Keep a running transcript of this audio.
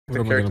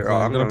the character. Oh,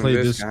 I'm gonna play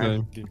this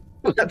game.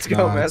 Let's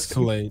go, man. It's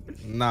too late.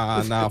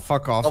 Nah,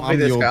 fuck off. I'll be I'm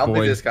the this old guy. I'll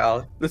boy. be this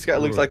guy. This guy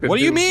looks like the What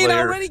do you mean? I Doomslayer.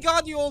 already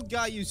got you, old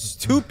guy. You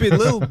stupid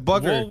little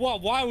bugger. Well,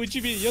 why would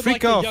you be? You're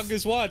Freak like off. the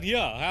youngest one.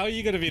 Yeah. How are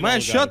you gonna be? Man,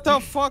 the shut the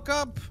fuck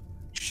up.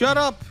 Shut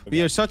up.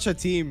 We are such a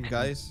team,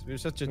 guys. We're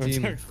such a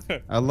team.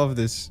 I love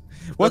this.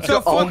 What's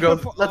Let's the all fuck?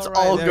 go. Let's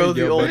all go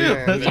the old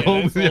man. Let's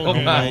Oh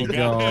my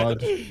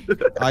god.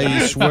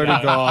 I swear to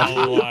God.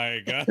 Oh my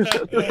god.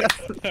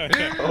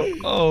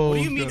 What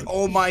do you mean,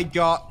 oh my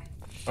god?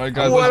 Alright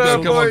guys, What let's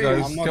up, go. Come on boys?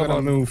 guys. I'm not Come gonna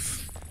on.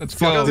 move. Let's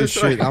Fuck go. this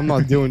shit. I'm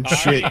not doing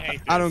shit.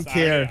 hate I don't this.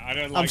 care. I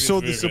don't I'm like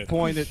so this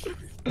movement. disappointed.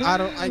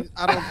 I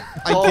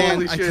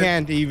Holy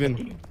can't shit.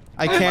 even.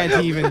 I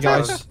can't even,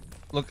 guys.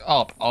 Look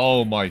up.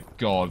 Oh my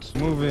god.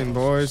 Move in,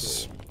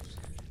 boys.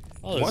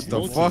 Oh, What there's the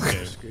loads fuck?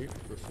 of them.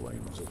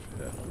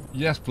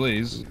 Yes,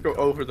 please. Go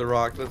over the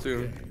rock. Let's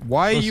do.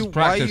 Why are This you is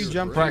why are you practice.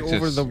 jumping Practice.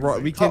 over the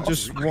rock? We can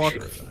just walk.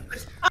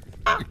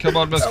 Come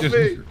on, Help me.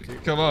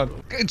 Musket. Come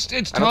on. It's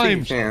I don't time.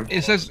 think you can.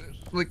 It says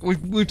like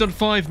we've done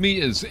 5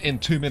 meters in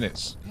 2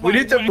 minutes. We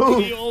need to My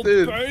move, wacky old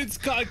dude. birds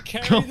can't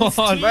carry Come this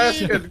on, team.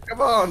 Basket,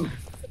 come on.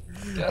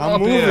 Get I'm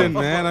up here. moving,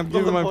 man. I'm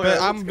giving my Boy,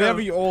 best. let's I'm go.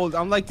 very old.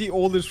 I'm like the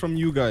oldest from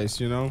you guys,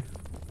 you know.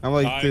 I'm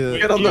like Alright, the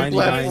get on the 99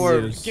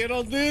 platform. years. Get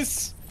on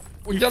this.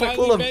 We gotta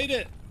finally pull him. made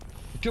it.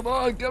 Come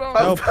on, get up.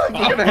 Help.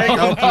 You're gonna hang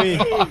Help on. me.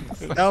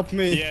 Help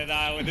me. Yeah,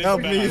 nah, this Help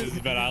is better. me. This is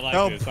better. I like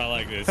Help. this. I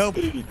like this. Help.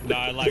 No,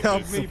 I like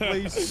Help this. me,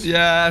 please.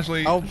 Yeah,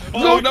 Ashley. Help. No,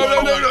 no, Oh no,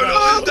 no, no,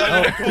 no.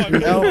 God.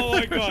 Help. Oh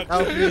my god.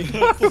 Help me.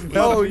 Help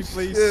Oh, me,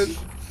 please. shit.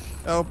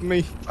 Help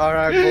me. All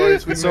right,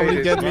 boys, we Somebody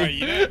made get it. me. Right,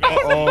 you know,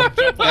 Uh-oh.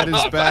 jump That on.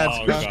 is bad.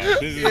 Oh god,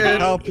 this is Yeah.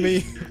 Help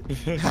me.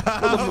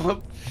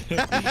 Come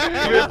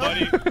on,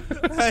 buddy.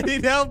 I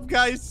need help,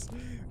 guys.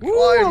 Woo,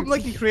 Climb. I'm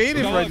like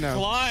creative Come right on, now.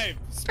 climb.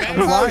 Space, I'm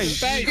flying.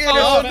 space. Get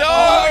Oh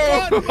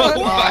up. no! Oh,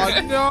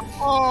 no.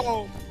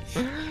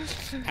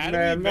 How do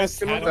Man, we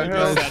mess Mexican, how what do the we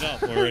hell? mess that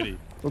up already?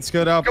 Let's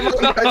get up. Come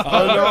on, guys.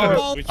 Oh,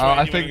 no. Which way I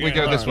do you think wanna we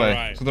go this way,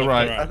 Right, to the up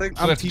right. I think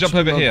So we have to jump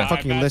teaching over you here. a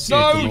fucking Alright, lesson.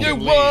 No, at the you can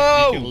moment. lead,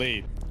 whoa! You can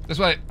lead. This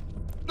way.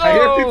 No! I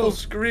hear people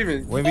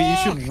screaming. Maybe you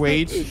should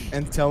wait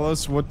and tell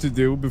us what to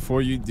do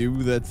before you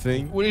do that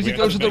thing. We need to We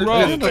go have to to the go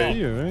rock. to the top.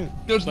 Here, right?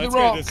 Go to the Let's go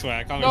rock. this way.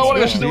 I can't No, I want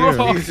to go to the Here.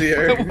 rock.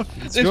 Easier.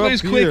 This go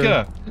way's up here.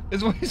 quicker.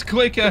 This way's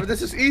quicker. But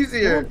this is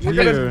easier. Up We're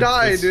gonna here.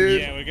 die,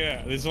 dude. Yeah, we're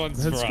gonna. This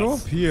one's Let's for go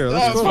us. up here.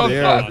 That's Let's go fun.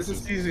 there. This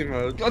is easy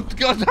mode. God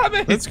damn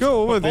it! Let's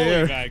go over Holy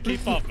there. man,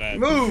 keep up, man.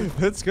 Move.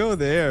 Let's go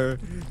there.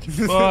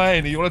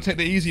 Fine, you want to take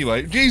the easy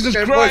way? Jesus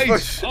Okay, Christ!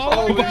 boys, Oh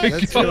oh my my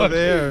Let's go God.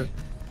 there.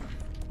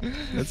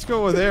 Let's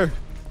go over there.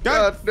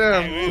 God. god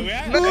damn. We're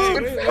Get on,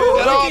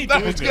 lucky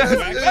that's doing good.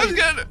 this. That's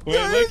good.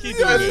 We're lucky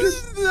doing this.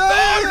 No!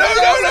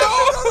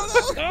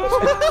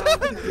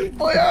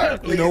 Boy,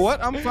 You know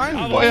what? I'm fine.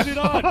 I'm with it.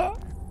 holding on.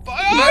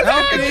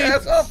 get your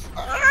ass up.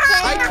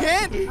 I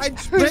can't. I'm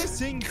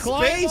pressing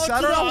Climb space. onto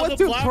I don't the know other what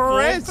to platform.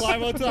 press.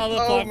 Climb onto the other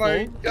Oh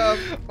my platform. god.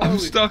 I'm Holy-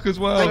 stuck as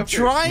well. I'm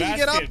trying to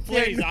get up Basket,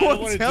 there. please. No I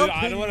don't one's wanna do- I don't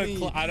helping wanna me.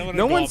 cl- I don't wanna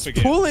No go one's up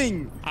again.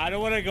 pulling. I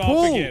don't want to go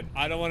Pull. up again.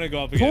 I don't want to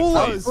go up again. Pull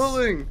I'm us.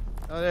 pulling.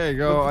 Oh, there you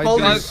go. I Hold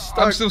did. it. Guys,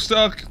 I'm still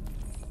stuck.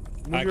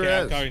 Move your Okay,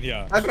 I'm ass. going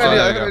here. I have an Oh, idea. I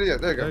there have you an idea.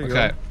 There you go. There you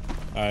Okay.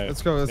 Alright.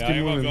 Let's go. Let's Yeah, keep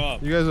you wanna moving. go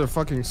up. You guys are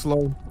fucking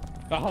slow.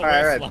 Oh,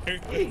 Alright.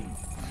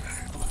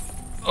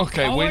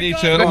 Okay, Oh we my need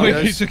God. to Come on, we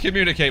guys. need to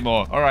communicate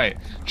more. All right,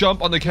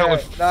 jump on the count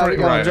Alright, of now three.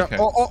 we go. Right, Jump.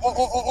 okay.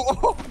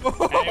 Oh. Hey,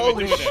 we're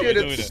Holy doing it, shit,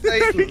 we're it's doing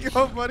There Satan. you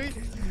go, buddy.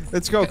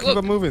 Let's go. Keep Look,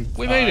 on moving.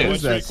 We made it.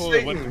 What's that?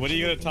 really cool? What are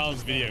you gonna tell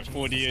this video?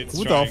 40 years Who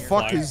the trying,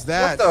 fuck like- is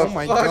that? What the Oh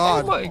my fuck?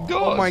 god. Oh my god.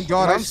 Oh my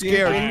god, I'm Not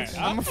scared. Alright,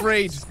 I'm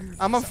afraid.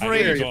 I'm I need to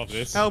afraid. go up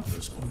this. Help.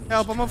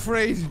 Help, I'm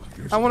afraid.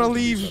 I wanna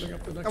leave.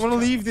 I wanna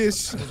leave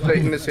this.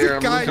 Satan is here.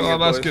 I'm Guys. losing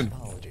Come on, it, boys.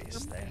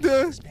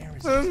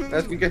 Muskin.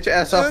 Let's get your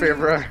ass up here,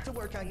 bro.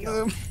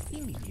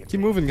 Keep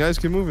moving, guys.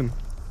 Keep moving.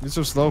 You're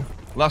so slow.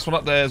 Last one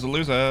up there is a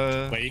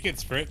loser. Wait, you can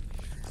sprint?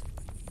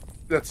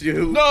 That's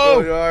you. No!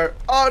 There you are.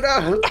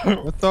 Oh no!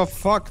 What the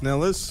fuck,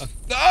 Nellis?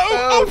 No!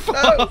 Oh no.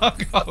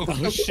 fuck! Oh,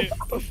 Oh shit.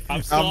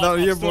 I'm still I'm up, down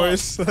here, still up.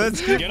 boys.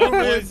 Let's keep Get up,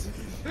 moving. boys.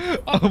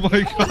 oh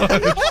my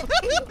god!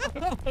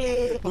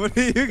 What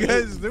are you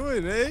guys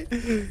doing, eh?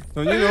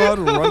 Don't you know how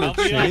to run a Help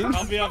me chain? up,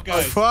 help me up,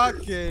 guys.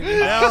 Fucking Can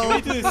hell.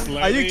 we do this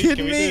slowly? Are you kidding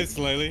Can we me? do this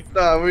slowly?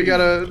 No, we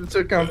gotta. It's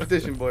a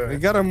competition, We boy.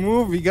 gotta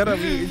move. We gotta.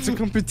 It's a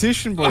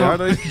competition, boy. How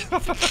do you...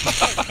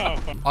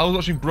 I was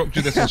watching Brooke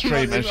do this on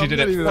stream and she did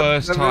it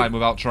first time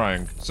without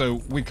trying,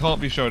 so we can't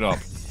be showed up.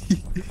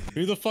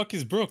 Who the fuck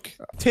is Brooke?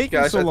 Taking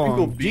Guys, so I think long?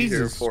 we'll be here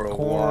Jesus for a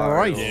while.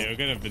 Christ. Yeah, we're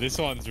gonna. This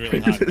one's really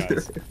hard,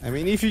 guys. I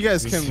mean, if you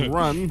guys can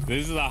run.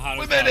 This is the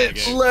hardest We made part of it.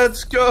 the game.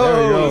 Let's There we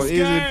go. go. Let's Easy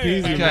go.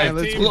 peasy, Okay, man.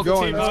 Let's team, keep look,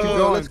 going. team, Let's keep let's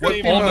going. let's go. We're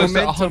Keep almost at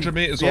momentum. 100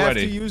 meters You have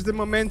already. to use the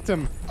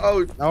momentum.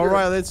 Oh. All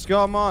right, let's go.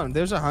 Come on.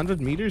 There's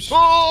 100 meters.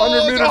 Oh,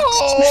 100 meters.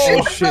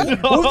 Oh, shit.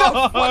 No. Who the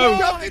fuck Oh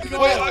jumped into the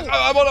Wait, hole?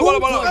 I'm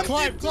on it.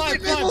 Climb. Please.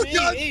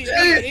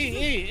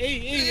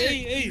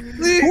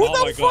 Who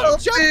Oh my the God.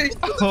 fuck jumped?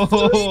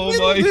 Oh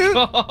my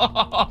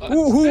god.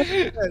 Who?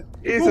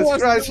 Jesus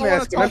was Christ, the one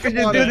Mask. to How talk can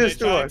you about do it? this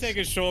to us? Take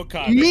a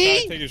shortcut.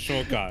 Me? Take a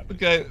shortcut.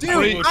 Okay, Dude,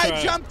 three, We'll I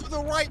try. jumped to the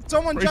right.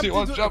 Someone Three, jumped two,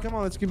 one, into jump. Come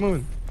on, let's keep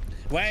moving.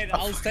 Wait,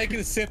 I was taking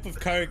a sip of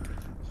Coke.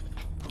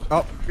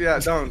 Oh, Yeah,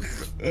 don't.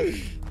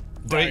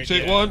 3, 2,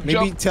 Yeah. 1, maybe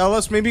jump. tell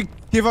us. Maybe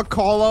give a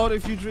call out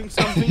if you drink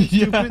something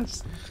stupid.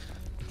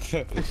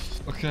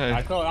 Okay.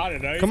 I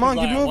don't know. Come on,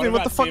 like, keep moving. What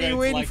the about fuck are you teammates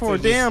waiting like for?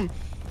 to just- Damn.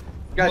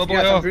 Guys, Well,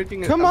 guys, boy, I'm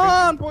drinking. Come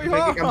on, boy.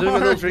 I'm doing a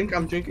little drink.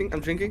 I'm drinking.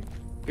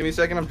 Give me a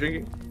second. I'm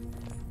drinking.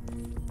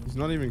 He's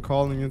not even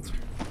calling it.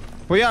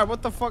 But yeah,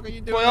 what the fuck are you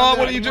doing? Well, on what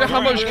there? are you doing?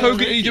 How much coke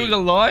are you doing? A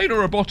line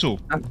or a bottle?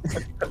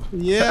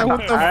 Yeah,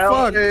 what the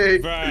fuck? Hey.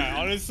 Bruh,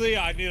 honestly,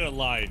 I need a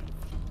line.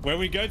 When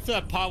we go to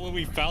that part where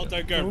we fell,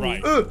 don't go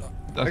right.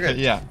 Okay,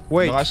 yeah.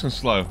 Wait. Nice and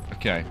slow.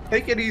 Okay.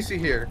 Take it easy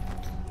here.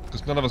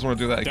 Because none of us want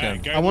to do that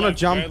again. Go I wanna left,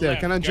 jump go there.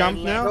 left, Can I go jump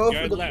left, now? Go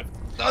Go for the- left.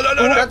 No.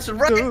 That's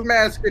right,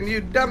 Mask, and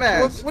you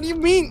dumbass. What do you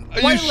mean?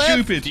 Are Why you left?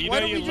 stupid? Do you Why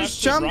know don't we your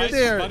just left and jump right,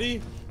 there?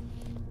 buddy?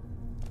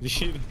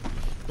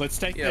 Let's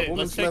take Yeah, the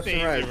woman's easy left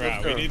and right, let's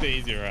route. We go. need the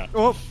easy route.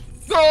 Oh,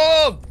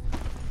 Oh!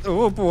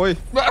 oh boy.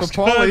 That's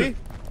Peppoli.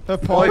 Boys,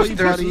 Peppoli,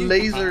 there's buddy.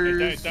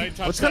 lasers. Don't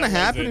touch What's gonna that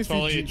happen laser, if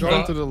totally you intro. go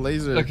into the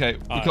laser? Okay, we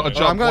Alright, gotta okay.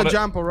 jump. I'm gonna What-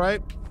 jump,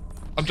 alright?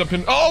 I'm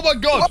jumping. Oh my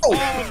god! Whoa!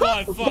 Oh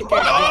my fucking No!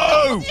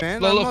 god!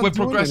 Man, No, I'm look, not we're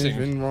doing anything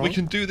progressing. wrong. We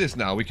can do this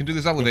now. We can do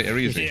this elevator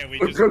easy. Yeah, we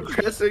We're just.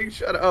 progressing.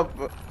 Shut up.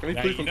 Can we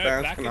Now, please you some know,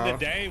 fast back in the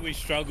day, we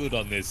struggled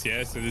on this,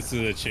 yeah? So this is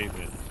an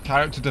achievement.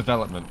 Character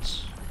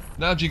development.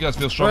 Now do you guys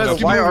feel strong Whereas enough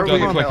to Why are go we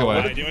the on quick hell? way?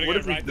 Alright, do you wanna What go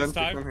have we right done this to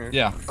time? come here?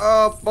 Yeah.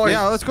 Oh, boy.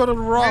 Yeah, let's go to the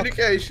rock.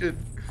 Communication.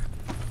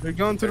 We're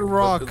going to the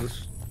rock.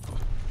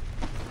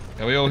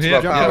 Are we all It's here?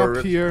 about Jump power. Yeah.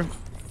 up here.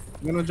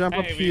 I'm gonna jump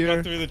up Hey, we here.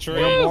 got through the tree.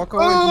 I'm gonna walk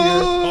over here.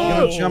 I'm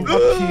gonna jump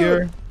up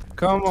here.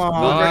 Come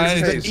on. Nice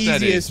This and is the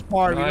steady. easiest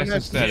part. We Nice don't and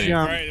have steady. to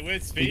jump. Right, we're You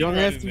speed don't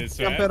have running to this,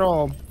 jump right? at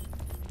all.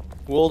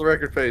 World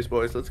record pace,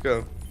 boys. Let's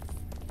go.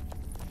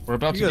 We're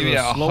about to You guys give you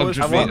are a slow as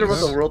 100 I wonder what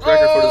meters. the world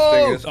record for this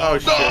thing is. Oh, Oh,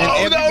 shit.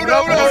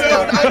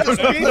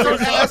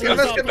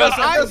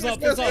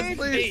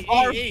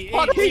 Our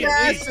fucking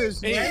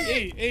asses,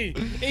 man.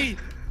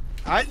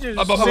 I just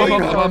Up, up, up, saved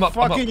up, up, our up, up, up.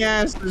 fucking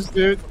asses,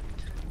 dude.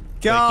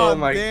 God Oh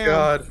my damn.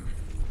 god.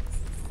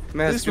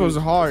 Mask, This was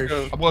harsh.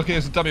 let's go. I'm working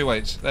as a dummy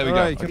weight. There we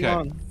Alright, go. come Okay.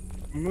 on.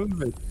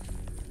 Move it.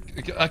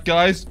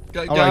 Guys.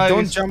 Alright,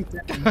 don't jump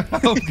there.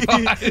 Oh,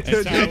 guys.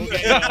 It's fine, we'll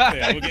get you up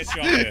there. We'll get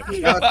you up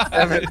there. God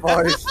damn it,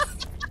 boys.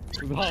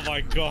 Oh my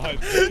god.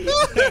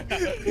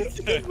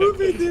 Keep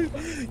moving, dude.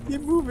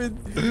 Keep moving.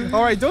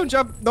 Alright, don't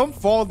jump. Don't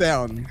fall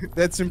down.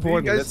 That's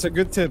important. guys- That's a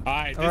good tip.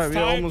 Alright, this Alright, we're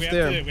time almost we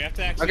there. have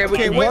to actually. Okay, we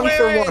climb can up. one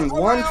for one.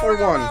 One for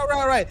one.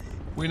 Alright.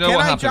 We know Can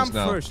what I happens jump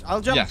now. first? I'll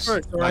jump Yes.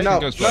 first, alright? No,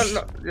 goes no, first.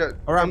 no. Yeah.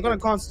 Alright, I'm gonna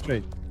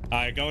concentrate.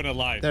 Alright, go in a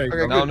line. There you Okay,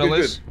 go. Now, good, good,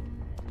 Liz.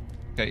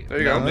 Okay, There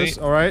you now go. me. Nice,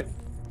 alright.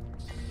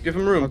 Give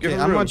him room. Give Okay,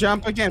 him I'm room. gonna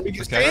jump again. We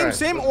can Okay. same Alright,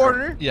 same let's go.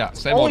 order. Yeah,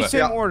 same Always order. same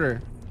Yeah.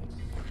 order.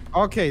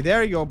 Okay,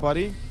 there you go,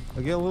 buddy.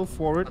 I'll get a little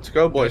forward. Let's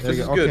go, boys. There This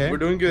you is go, good. okay. We're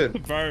doing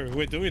good. Bro,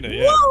 we're doing it,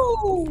 yeah.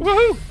 Woo!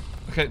 Woohoo!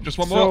 Okay, just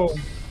one more. So,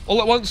 All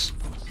at once.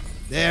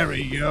 there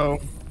we go.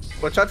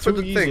 Watch out for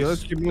Too the easy. Let's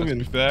things. keep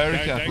moving. Very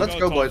Don't- careful. Let's go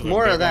go, top boys. of it,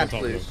 More don't of go that,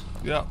 top of it. please.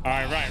 Yeah.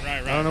 Alright, right. I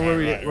don't know where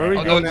we where we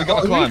Oh, go no, now. we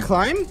gotta Oh, climb. we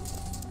climb?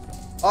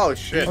 Oh,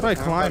 shit. How do I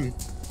climb?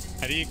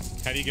 How do you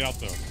get up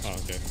though? Oh,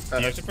 okay. Do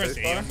you have to press space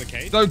E bar? on the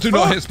case? No, do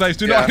not hit space.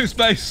 Do not Yeah. hit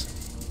space.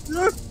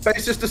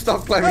 Space just to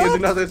stop climbing into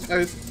another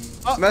space.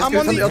 I'm Mask on is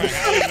on the the other Right,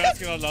 side. let's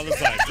get on the other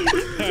side. the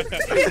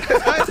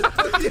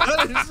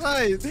other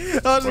side.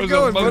 How's Where's it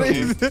going, the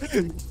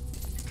buddy?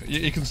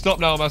 You can stop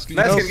now, Mask.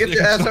 Mask, You get can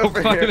your ass stop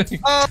over here. climbing.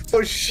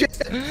 Oh, shit.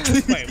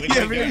 Wait, where do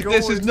Yeah, we we're go?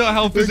 This is not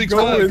how physics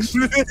works.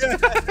 Where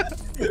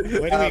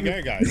do we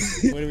go, guys?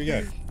 Where do we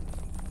go?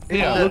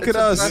 Yeah. Look It's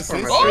at a us.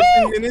 platform, It's I think.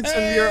 15 minutes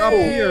and we're up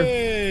here.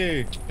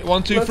 Hey!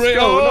 1, 2, Let's 3.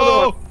 go, another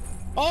Oh!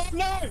 Oh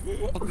no!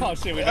 Oh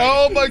shit, we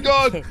Oh my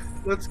god!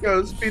 Let's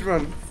go. Speed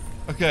run.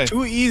 Okay.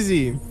 Too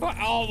easy.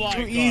 Oh my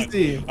Too god.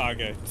 easy.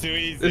 Okay, too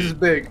easy. This is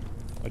big.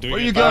 Doing Where are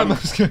it you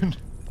fast. going, Mask?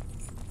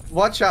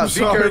 Watch out. Be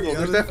Sorry, careful. I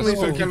There's don't definitely know.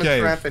 some kind of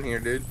Cave. trap in here,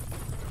 dude.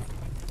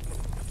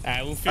 We'll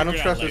I figure don't it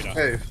out trust this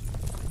later. cave.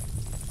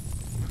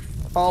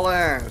 All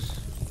ass.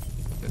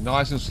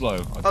 Nice and slow. I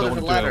there's don't a want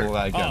to do ladder. all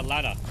that Oh, again.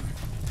 ladder.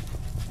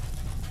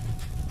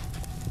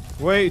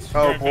 Wait.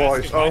 Oh, Go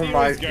boys. fast. Oh, Mine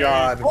my was going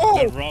God.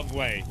 The wrong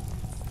way.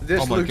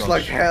 This Oh my looks gosh.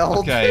 like hell.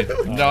 Okay,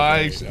 dude.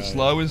 nice, okay.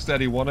 slow and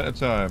steady, one at a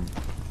time.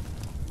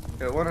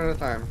 Yeah, one at a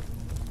time.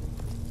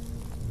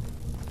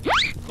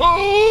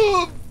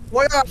 Oh!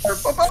 What are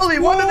Peppoli,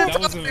 one at a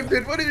That was time, a-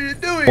 dude. What are you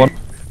doing? What?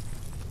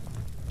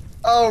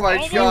 Oh my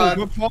Oh, no. god.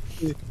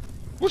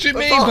 What do you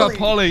mean, Peppoli?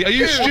 Polly? Are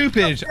you Dude.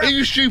 stupid? Are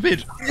you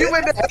stupid? You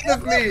went ahead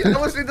of me. I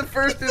was in the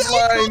first in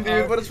line,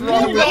 dude. What is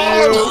wrong with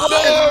No! you? No! What is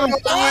wrong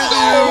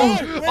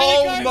with No!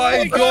 Oh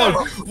my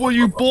god! Were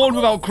you born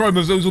without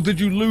chromosomes or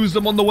did you lose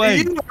them on the way?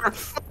 you? You are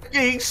fucked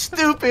being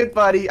stupid,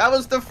 buddy. I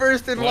was the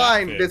first in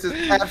line. This is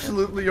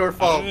absolutely your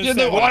fault. You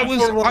know, I was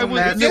the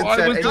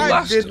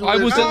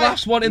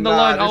last one in the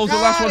line. I was the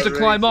last one to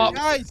climb up.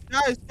 Guys.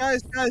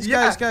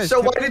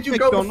 So why did you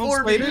go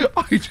before me?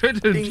 I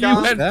didn't.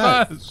 You went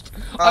first.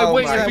 I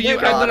waited for you,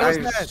 and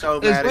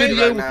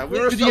then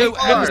there's video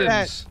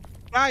evidence.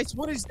 Guys,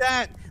 what is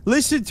that?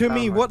 Listen to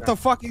me. What the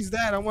fuck is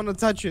that? I want to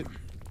touch it.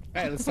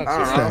 Hey, let's touch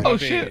this. Oh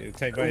shit!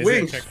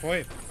 Wings.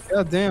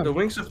 God damn. The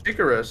wings of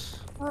Icarus.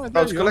 Oh,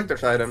 it's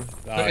collector's item.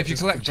 If you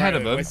collect 10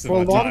 of them,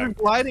 for longer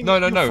gliding,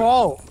 no.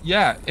 Fall.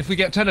 Yeah, if we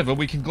get 10 of them,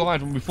 we can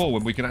glide when we fall,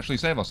 when we can actually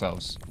save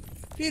ourselves.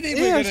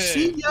 Yeah,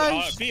 see,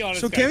 guys.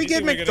 So can we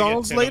get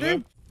McDonald's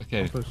later?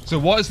 Okay. So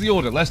what is the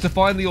order? Let's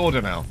define the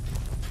order now.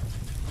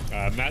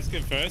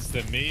 Maskin first,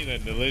 then me,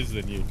 then the Liz,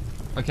 then you.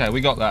 Okay,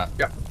 we got that.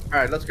 Yeah. All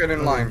right, let's get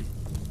in line.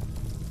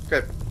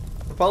 Okay.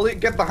 Polly,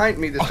 get behind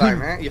me this time,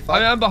 man. You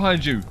I am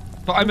behind you,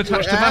 but I'm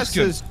attached to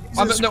Maskin.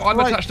 I'm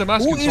attached to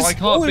Maskin,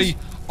 so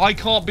I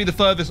can't be the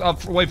furthest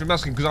up away from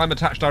Maskin because I'm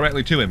attached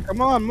directly to him.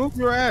 Come on, move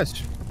your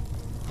ass.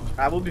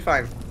 I will be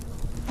fine.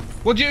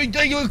 Well, you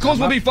of course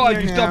will be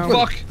fine, you dumb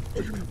fuck.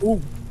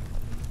 Ooh.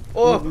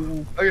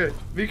 Oh, okay.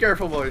 Be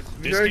careful, boys.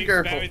 Be very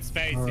careful.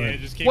 Space, yeah,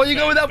 just keep what are you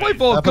going that way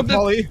for? Come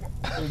Polly.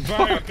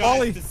 Bro,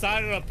 guys,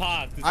 decided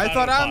apart. I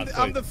thought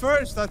I'm the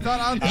first. I thought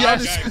I'm the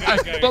Yes,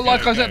 but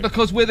like I said,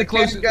 because we're the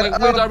closest, like,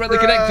 we're directly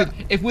connected.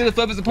 If we're the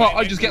furthest apart,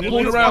 I just get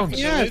pulled around.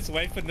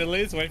 Wait for the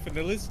Liz.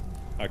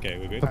 Okay,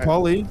 we're good.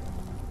 Polly.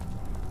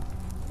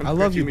 I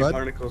love you, bud.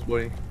 Barnacles,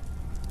 buddy.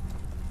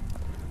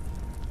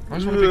 I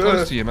just want to be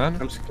close to you, man.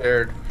 I'm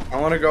scared. I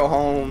want to go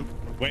home.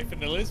 Wait for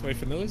the Liz.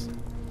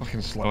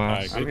 Fucking slow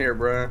ass. I'm here,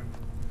 bruh.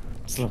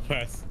 Slow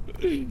ass.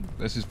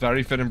 This is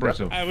very thin and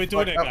brittle. Hey, we're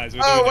doing it, guys.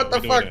 Oh, what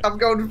the fuck? I'm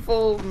going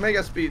full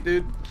mega speed,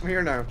 dude. I'm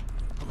here now.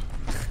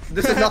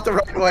 This is not the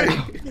right way.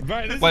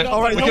 Wait,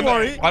 alright, don't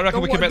worry. I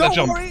reckon we can make that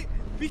jump. Don't worry.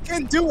 We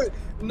can do it.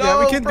 No, yeah,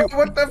 we can bro, do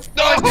what the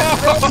fuck is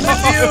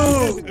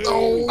wrong with you?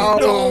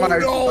 Oh my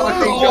fucking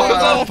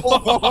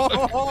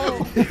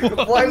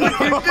god. Why would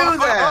you do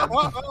that?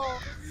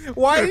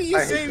 Why did you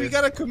say we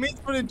gotta commit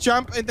for the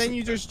jump and then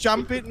you just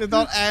jump it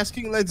without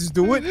asking, let's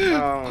do it?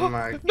 Oh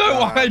my god.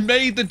 No, I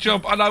made the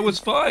jump and I was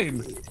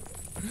fine.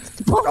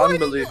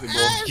 Unbelievable.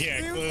 Yeah,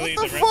 clearly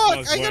what the the fuck?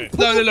 rest I of us got went.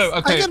 pulled, No,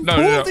 okay, I got no.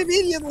 pulled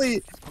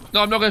immediately. No,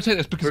 I'm not going to take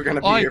this because We're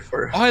gonna be here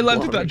for I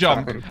landed that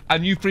jump time.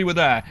 and you three were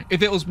there.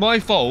 If it was my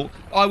fault,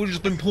 I would have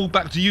just been pulled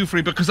back to you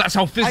three because that's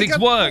how physics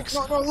works.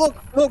 No, look.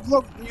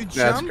 You jumped.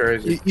 That's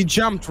crazy. You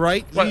jumped,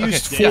 right? You Right, okay.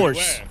 used Yeah, force.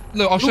 where?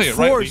 Look, I'll show you,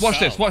 right?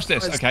 Force. Watch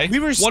this, okay? We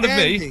were One of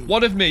standing.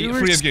 me, We were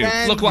three of you.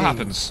 Look what standing.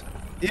 happens.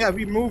 Yeah,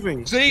 we're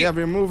moving. See? Yeah,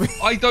 we're moving.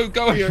 I don't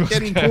go. We are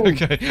getting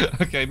pulled.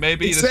 Okay,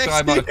 maybe It's this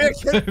time actually- I...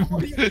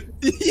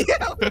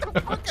 Yeah, what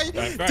the fuck?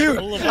 Right, Dude,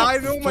 pull him up, I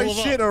know my pull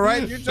him shit, up.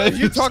 alright? You're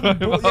talking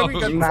bull. Yeah, we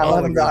got Nah,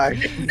 let him die.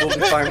 We'll be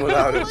fine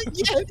without it.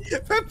 Yeah,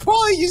 but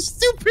Paulie, you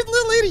stupid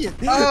little idiot.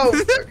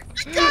 Oh.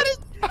 I got it.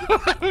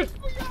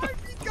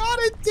 We got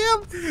it,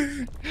 damn.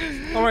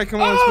 Alright,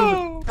 come on, let's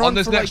move it. On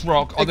this next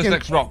rock,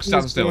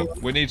 stand let's still. do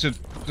it. We need to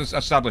just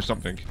establish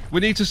something. We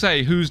need to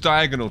say who's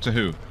diagonal to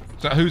who.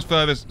 So who's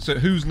furthest, so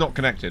who's not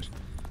connected.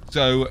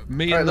 So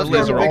me and Alright, the let's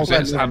Liz go are on the big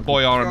opposites one. and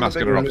Boyar and Let's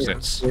go Maskin on are the big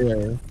opposites.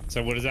 Yeah.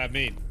 So what does that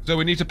mean? So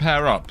we need to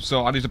pair up.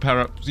 So I need to pair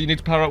up. So you need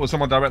to pair up with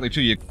someone directly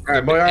to you.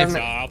 Alright, Boyar, So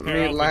I'll pair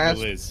me up last.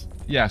 with the Liz.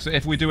 Yeah, so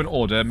if we do an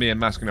order, me and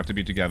Maskin have to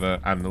be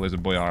together, and the Liz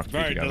and Boyar have to be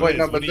Right, together. the Wait, Liz,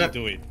 no, what but are you that-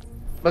 doing?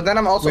 But then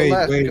I'm also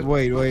last. because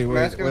Wait.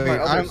 Maskin is my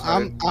other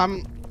side.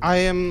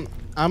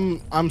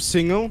 I'm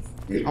single.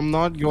 I'm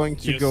not going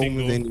to You're go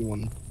single. with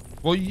anyone.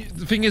 Well,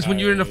 the thing is, when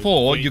you're in a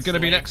four, Wait, you're going to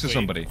be wait, next to wait.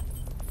 somebody.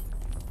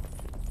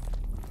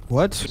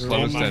 What? Slow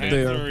Oh, and my steady.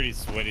 hands are already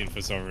sweating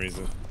for some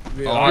reason.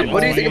 Alright,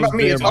 What do you think about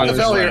me? It's hard to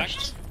tell here.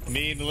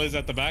 Me and the Liz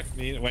at the back.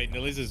 Wait, the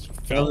Liz is Now,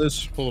 fell.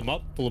 Liz. Pull him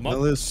up. Now,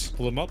 Liz.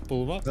 Pull him up.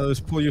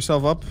 Pull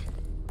yourself up.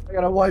 I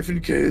got a wife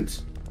and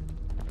kids.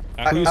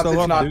 Pull yourself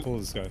it's up, not, dude. Pull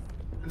this guy.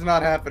 it's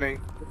not happening.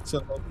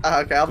 So,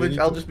 Okay,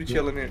 I'll just be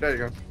chilling here. There you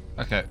go.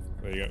 Okay.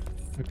 There you go.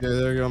 okay,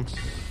 there you go.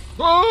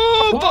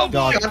 Oh, God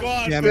God.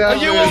 damn it. Are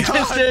you Yeah.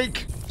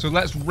 autistic? So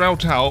let's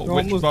route out You're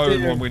which almost bone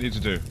there. one we need to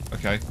do,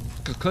 okay?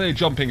 Because clearly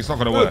jumping is not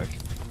going to work.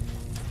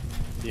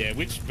 Yeah,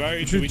 which bone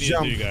You do we should need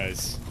jump. to do,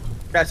 guys?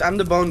 Guys, I'm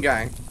the bone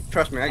guy.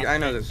 Trust me, I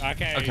know this.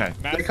 Okay. Okay.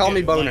 They call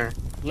me Boner.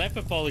 Let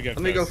Peppoli go Let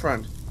me go first.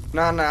 front.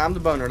 Nah, I'm the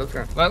boner. Let's go.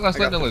 Let's I let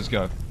got Nilis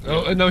go.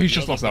 Oh, no, he's You're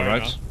just lost the that,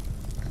 right? boner.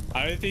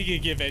 I don't think you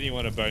give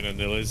anyone a boner,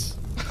 Nilis.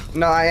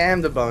 No, I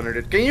am the boner,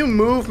 dude. Can you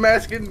move,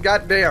 Maskin?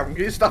 Goddamn.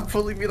 Can you stop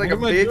fooling me like What a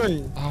am I bitch?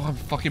 doing? Oh, I'm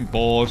fucking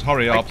bored.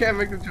 Hurry I up. can't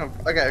make the jump.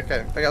 Okay.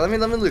 Let me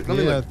look. Let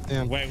me Yeah, look.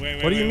 damn.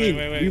 Wait. What do you mean?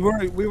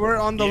 Wait. We were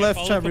on the Yeah, left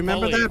follow chat. the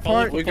Remember Peppoli, that follow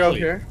part? the We go Peppoli.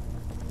 here.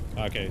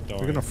 Okay, don't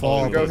We're gonna worry.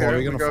 fall. We go before here. we're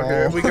We gonna go fall.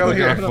 here. We go We're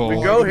here. gonna fall.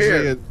 We go I can see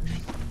here. it.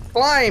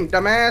 Climb,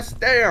 dumbass.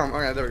 Damn.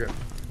 Okay, there we go.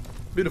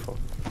 Beautiful.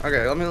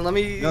 Okay, let me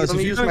No, so let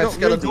me you're use gonna my go, you're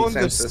skeleton going the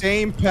senses.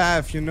 same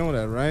path. You know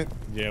that, right?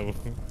 Yeah, well,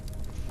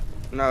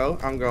 No,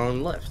 I'm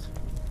going left.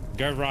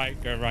 go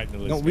right,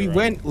 Nilis. No, go we right.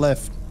 went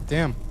left.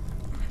 Damn.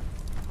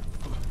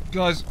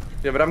 Guys,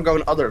 Yeah, but I'm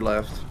going other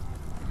left.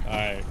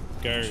 Alright.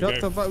 Go. Shut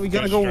the fuck. We go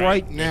gotta go straight,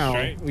 right go now.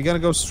 straight. We gotta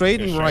go straight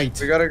Go and straight. right.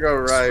 We gotta go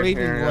right Straight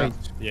here. and right.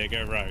 Yeah,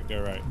 go right.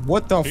 Go right.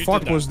 What the Who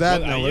fuck did was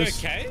that, Are you Nellis?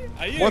 okay?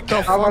 Are you What the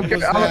okay? fuck I'm okay.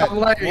 was that? I'm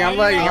lagging. I'm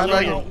lagging. I'm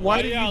lagging. Why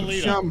Why did are you you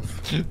leader? jump?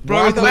 Bro,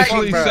 Why it's the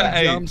literally fuck set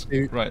did you 8. jump,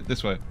 dude? Right,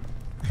 this way.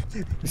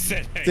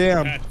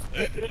 Damn.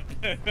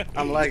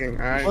 I'm lagging.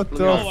 All right. What look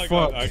the out. Oh my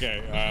fuck? god.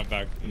 Okay, I'm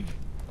back.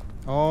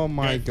 Oh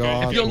my Go, go.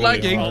 god. If you're Oh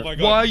lagging, my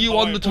God. why are you Oh,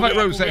 on the pull me up,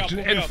 tightrope pull me up, section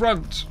pull me in up.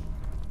 front?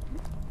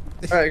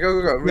 All right, go.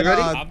 We ready?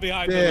 God I'm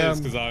behind the damn.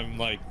 list because I'm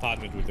like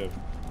partnered with him.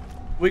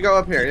 We go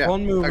up here. Keep Yeah.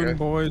 on moving, Okay.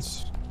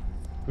 boys.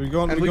 We're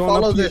going. And we're we going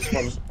follow up here. this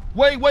one.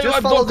 Wait, Just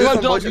I've follow not this one,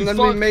 climbed up, boys, you and then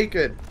we fuck. make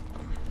it.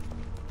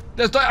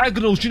 There's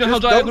diagonals. Do you know how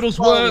Just don't diagonals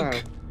fall work?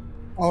 now.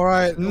 All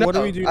right. No, What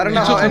do we do? I don't know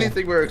now? how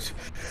anything works.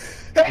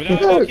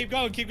 No, keep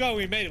going.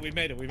 We made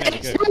it.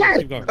 Good.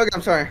 Keep going. Okay,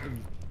 I'm sorry.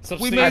 Stop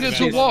We sneezing, made it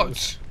to man.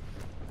 what?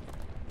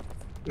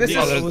 This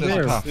Yeah, is there's over a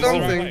there. path. This is the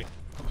right something. way.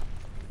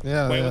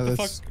 Yeah, Wait, yeah. what the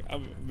that's...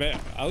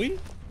 fuck? Are we?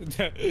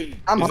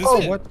 I'm Is this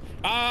home. it? What?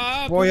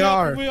 Ah, We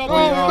are. we are.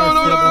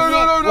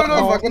 No,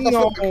 no. What the fuck? What the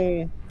fuck?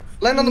 No.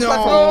 Land on the No.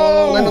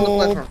 platform. Land on the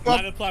platform.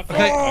 Land the platform.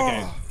 Okay.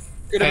 Okay.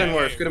 Could have been Hey,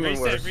 worse. Could have been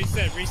worse.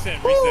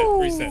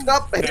 Reset.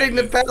 Stop hitting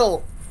the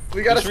pedal.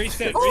 We gotta Just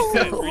reset.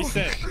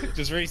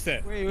 Just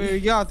reset. Wait, we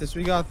got this.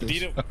 We got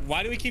this.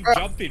 Why do we keep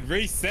jumping?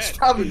 Reset.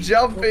 Stop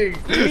jumping.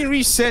 What do you mean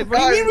reset? What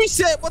do you mean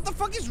reset? What the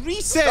fuck is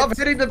reset? Stop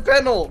hitting the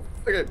pedal.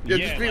 Okay, yeah,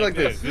 just be like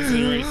this. This is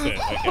a reset.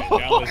 Okay,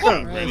 now let's go.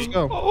 Let's Ready?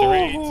 go.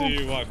 3,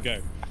 2, 1, go.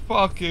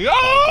 Fucking.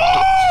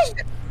 Oh!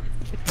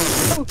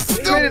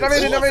 I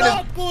made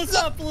it. Pull us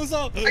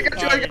up. I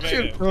got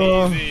you.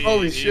 Easy,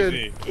 Holy easy.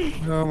 shit.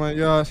 Oh my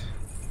god.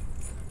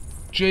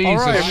 Jesus. All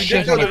right, we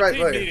shit. did go the right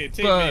Team way. meeting,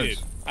 team Birds.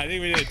 meeting. I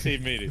think we did a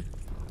team meeting.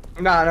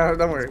 No,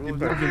 don't worry. We're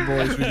moving,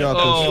 boys. We got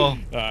Oh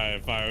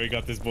Alright, fine. We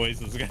got this,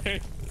 boys. Let's go.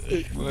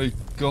 my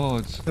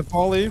god. this.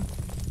 Peppoli.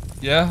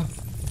 Yeah?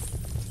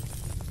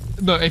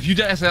 No, if you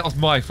dare say that was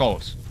my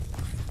fault.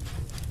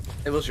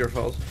 It was your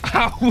fault.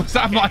 How was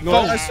that my No,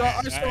 fault? I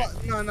saw.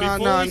 Before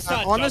No. we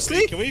start Honestly,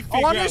 jumping, can we figure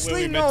out where honestly,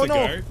 we're no.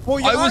 meant to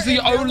Boy, I was the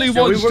only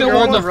Yeah, one we were still going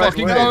on the the right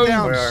fucking way.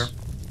 bones.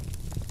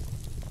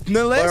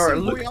 Nellis Boy,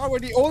 and look- Boyar were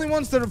the only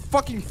ones that are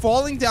fucking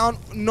falling down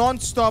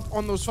non-stop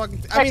on those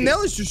fucking. I mean,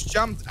 Nellis just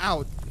jumped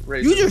out.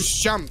 You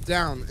just jumped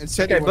down and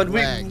said Okay, you but were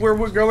lag.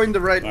 we're going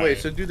the right way, Alright.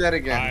 so do that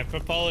again. Alright,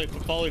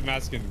 Peppoli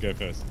Mask can go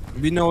first.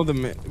 We know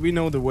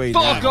the way.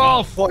 Fuck now.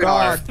 off!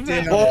 God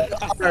damn. God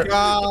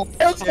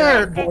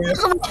damn, boy.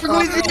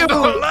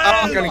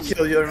 I'm gonna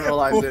kill you and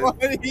realize it. What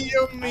do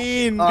you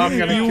mean? I'm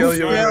gonna kill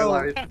you and fell?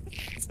 realize.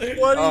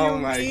 What do Oh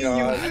you my mean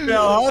God. you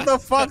fell? How the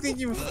fuck did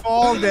you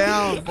fall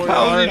down, boy?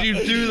 How did you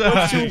do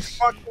What's your that?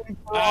 fucking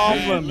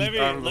Let problem? me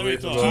talk.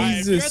 Unbelievable. Alright,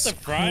 if you're at Jesus the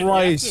front,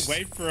 Christ. you have to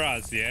wait for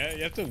us, yeah?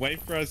 You have to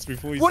wait for us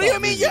before we What do you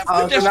start mean? moving. You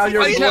have to So now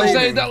you're I kept blaming.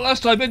 saying that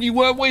last time and you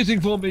weren't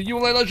waiting for me. You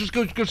were like, let's just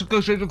go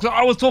straight.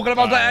 I was talking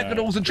about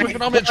diagonals and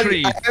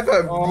trigonometry. I have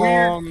a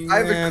I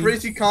have a man.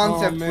 crazy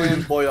concept for you,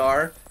 man.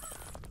 Boyar.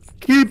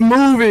 Keep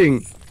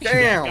moving.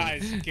 Yeah,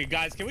 Damn.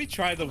 guys, can we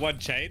try the one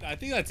chain? I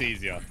think that's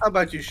easier. How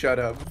about you shut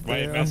up?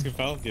 Wait, Damn. Mask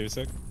fell. Give it a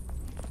sec.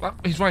 Well,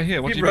 he's right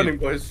here. What do Keep you running, mean?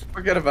 boys.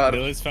 Forget about it.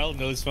 Nillis fell.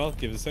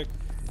 Give it a sec.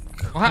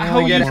 How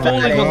are you get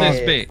falling on this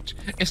it. bit?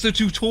 It's the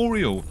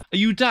tutorial. Are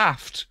you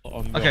daft?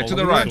 On Okay, to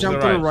the You right. wanna jump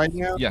to the right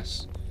now?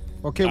 Yes.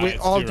 Okay, Alright, wait,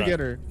 it's all to the right.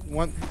 together.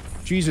 One.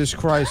 Jesus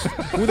Christ.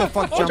 Who the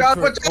fuck Watch jumped out,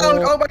 first? watch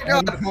out. Oh my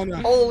god. no.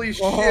 Holy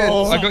shit.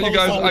 Oh. I got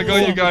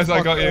you guys.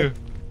 I got you.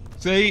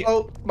 See?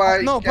 Oh my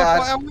No, but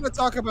god. I'm gonna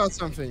talk about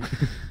something.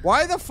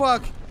 Why the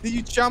fuck did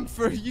you jump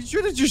first? You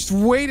should have just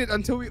waited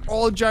until we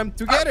all jumped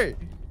together.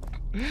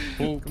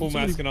 Pull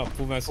masking up.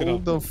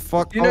 Hold the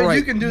fuck. You know Alright,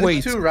 you can do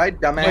wait. this too, right,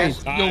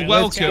 dumbass? Alright, You're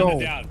let's welcome.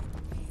 count it down.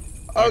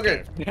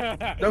 Okay.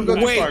 Don't go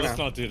too Wait. far Let's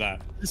now. not do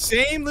that. The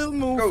same little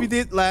move Go. we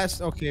did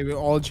last. Okay, we're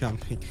all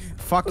jumping.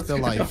 Fuck the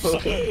life. go.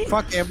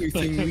 Fuck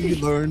everything we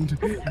learned.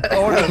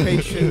 All the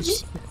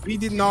patience. We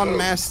did not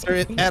master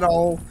it at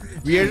all.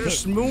 We are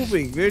just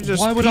moving. We're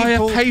just. Why would I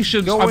have people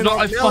patience? I'm going not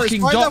on- a Nellis,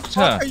 fucking why doctor. the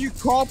fuck are you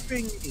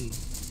copying me?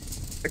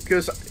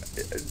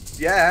 Because,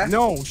 yeah.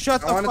 No,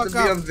 shut I the wanted to fuck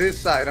be up. on this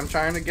side. I'm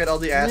trying to get all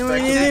the aspects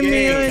of the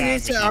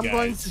game. I'm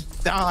going to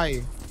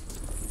die.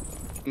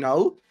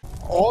 No?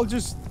 All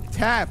just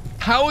tap.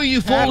 How are you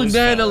falling was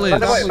down, fun. By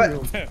the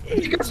Liz? way,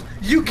 because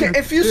you can,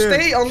 if you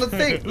stay on the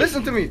thing,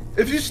 listen to me.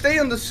 If you stay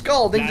on the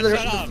skull, then Nah, the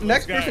shut up. next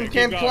Let's go. person Keep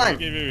can't going. climb.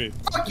 Keep moving.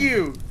 Fuck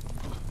you!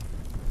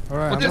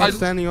 Alright, What I'm did I-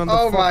 standing on the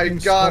Oh my fucking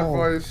god, skull.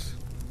 boys.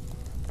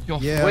 You're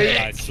Yeah. Wait.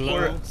 Alright,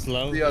 slow, For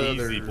slow, the easy,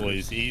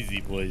 others.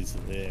 easy, boys.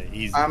 Yeah,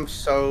 easy. I'm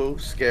so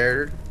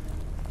scared.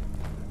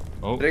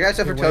 Oh. Did I guys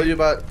ever Okay, tell wait. you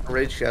about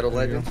Raid Shadow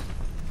There you Legends?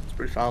 It's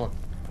pretty solid.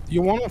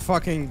 You wanna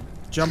fucking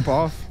jump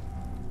off?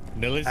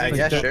 Nillis,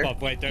 yeah, jump sure.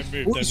 up. Wait, don't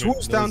move. Who's don't move.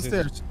 who's Nillis,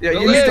 downstairs? Yeah, No,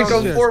 you need to Liz. go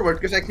Downstairs. forward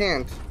because I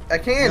can't. I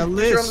can't. Now,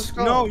 'cause you're on the Liz,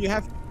 skull. no, you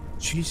have.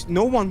 Jeez,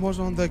 no one was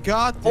on the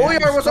goddamn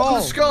Boyar was on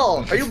the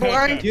skull. skull. Are you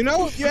blind? You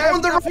know, you We're have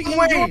going the nothing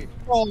wrong in your way.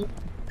 skull,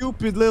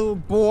 stupid little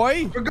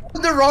boy. We're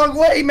going the wrong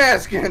way,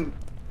 Maskin.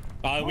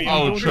 We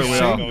Oh, are true, we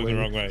going are. the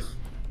wrong way.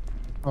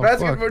 Oh,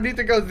 Maskin, fuck. we need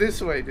to go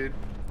this way, dude.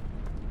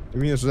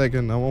 Give me a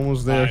second, I'm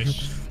almost there.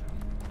 Alright,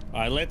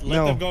 Alright, let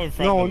No. them go in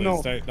front No, of no.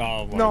 us.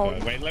 Oh my No.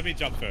 god. Wait, let me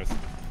jump first.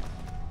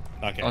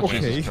 Okay. Oh, Okay.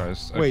 Jesus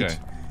Christ. Wait. Okay.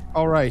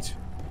 All right.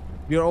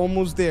 We're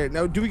almost there.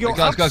 Now, do we go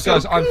Guys, up?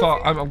 guys, I'm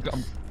far.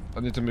 I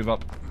need to move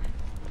up.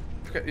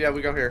 Okay, yeah,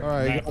 we go here. All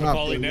right, Matt, going up,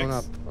 Peppoli going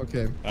up. next.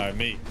 Okay. Alright,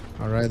 me.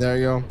 All right, there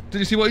you go. Did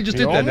you see what he just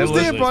did You're then? almost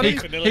there, buddy.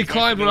 He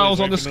climbed when I was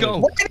on the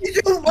skull. What did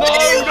you do? No,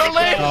 no,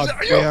 God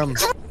damn.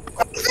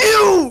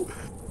 You!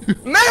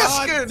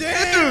 Masking,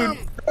 damn!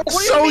 dude! What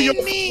So do you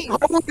mean me?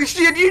 Holy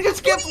shit, you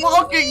just kept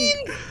walking!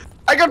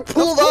 I got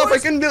pulled Of off, I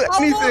course. couldn't do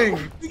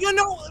anything! You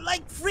know,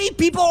 like 3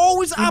 people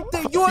always up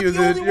there. You're You, the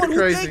dude, only you're one who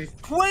crazy. takes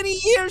 20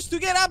 years to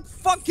get up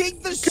fucking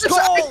the I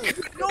skull.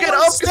 couldn't No get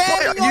one's up,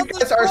 standing you on the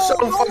guys are so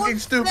skull. No fucking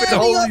one's stupid, standing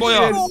on holy the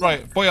shit. skull.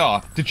 Right,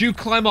 Boyar, did you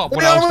climb up when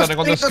We I was almost standing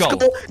on the ate the skull?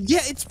 skull. Yeah,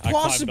 it's I climbed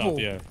possible. up,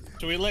 yeah.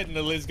 Should we let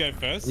Liz go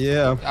first?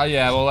 Yeah.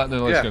 Yeah, well, let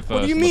Liz Yeah. go first.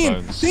 What do you on the mean?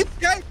 bones. This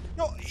guy,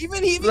 no,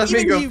 even he, Let me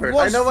even go he first.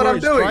 was I know what I'm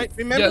first, doing. Right?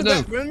 Remember Yeah,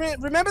 no. that?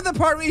 Remember the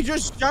part where he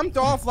just jumped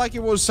off like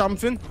it was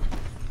something?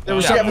 There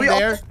was Yeah, something we all-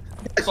 there.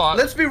 Guys, But-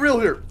 let's be real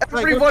here.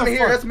 what Everyone the here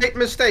fuck? has made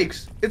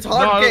mistakes. It's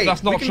hard No, game.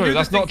 that's We not can true. do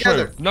That's this not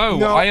together. true.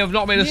 No, I have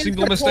not made a Me and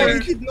single Peppoli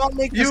mistake. did not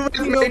make a You have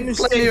single made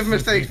mistake. plenty of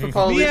mistakes,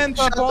 Peppoli. Me and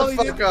Shut the Peppoli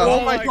fuck did. up. Oh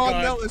my my god,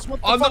 God. Nellis,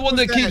 what the I'm the fuck one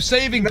was that keeps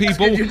saving That's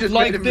people good, you just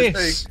like made a this.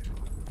 mistake.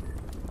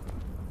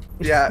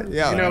 Yeah,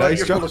 Yeah, you know what? nice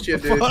You're job. full of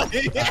shit, dude.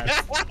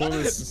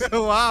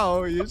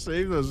 Wow, you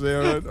saved us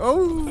there.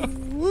 Oh,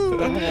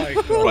 woo. Oh my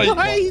god.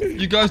 Right,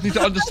 you guys need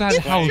to understand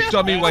how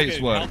dummy weights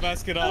I'll work.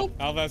 mask it up.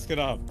 I'll mask it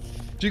up.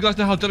 Do you guys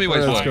know how dummy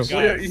weights Alright, work?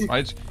 let's go.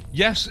 Right?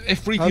 Yes, if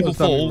 3 How people does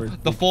dummy fall,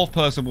 work? the 4th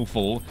person will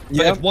fall. But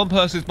Yeah. if one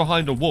person is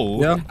behind a wall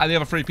Yeah. and the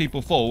other 3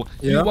 people fall,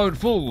 Yeah. you won't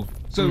fall.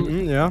 So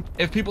Yeah.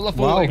 if people are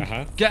falling,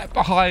 Wow. get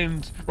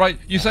behind. Right?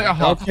 You say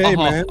aha, Okay,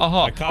 aha, man.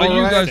 aha. I can't But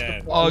you guys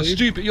understand. are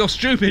stupid. You're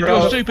stupid. Bro,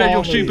 You're stupid. You're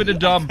Ollie. stupid and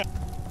dumb.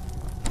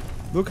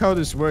 Look how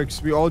this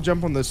works. We all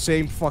jump on the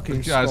same fucking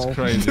This guy's skull.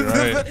 crazy,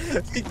 right?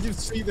 You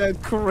see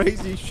that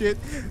crazy shit?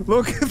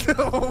 Look at the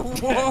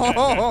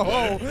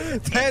whoa!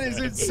 That is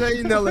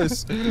insane, Nellis.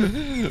 Shut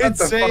the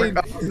Insane.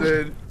 fuck up,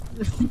 dude.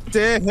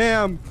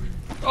 Damn.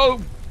 Oh,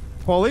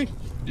 Polly?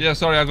 yeah.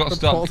 Sorry, I got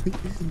stuck. Polly.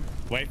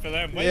 Wait for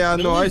them. Wait Yeah,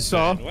 for no, I Liz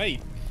saw. then.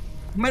 Wait.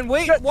 Man,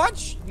 wait,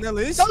 watch,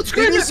 Nellis. Don't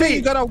scream Did you at say me.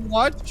 you gotta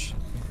watch?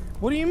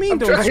 What do you mean I'm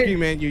don't trying.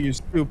 scream at you, you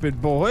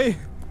stupid boy?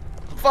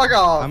 Fuck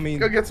off. I mean-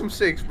 Go get some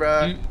six,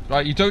 bruh.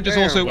 You don't just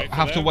Damn. also Wait for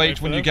have to them, wait wait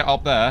for when you them. get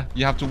up there.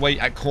 You have to wait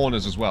at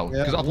corners as well, Yeah,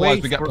 because otherwise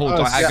wait we get for pulled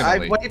us. Yeah, I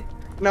diagonally. wait.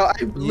 No, I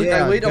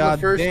Yeah, wait on the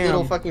first goddamn.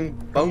 little fucking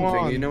bone Come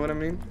thing. on. You know what I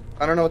mean?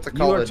 I don't know what to You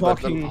call are it. but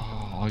talking.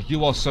 Oh,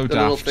 you are so The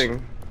little daft.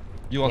 thing.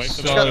 You are Wait for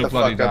so them. Shut the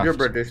bloody fuck up. You're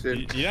daft. British,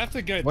 dude. You have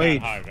to go Wait.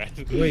 that high,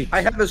 man. Wait.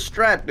 I have a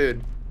strat,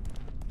 dude.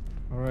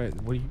 All right.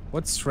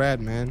 What's strat,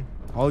 man?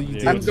 All you Yeah,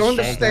 did I'm was going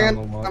to fall stand.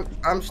 down a lot.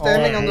 I'm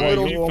standing Oh, on the boy,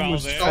 little you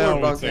almost fell. collar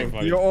That bug was so thing.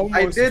 funny. You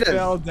almost didn't.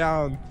 fell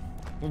down.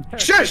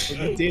 Shush!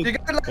 You You did.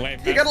 gotta, like, Wait,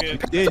 you gotta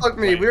Basket. like, talk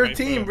me. Wait, We're a wait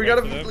for team. them, We wait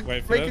gotta for them, like,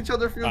 wait for make them. each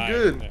other feel Alright,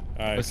 good.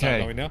 Alright, start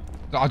Okay. going now.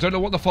 I don't know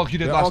what the fuck you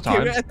did Yeah, last okay,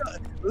 time. we're at the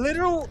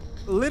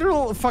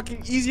literal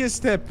fucking easiest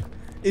step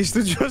is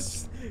to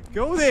just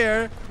go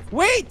there.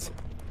 Wait!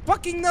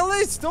 Fucking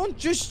Nellis, don't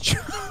just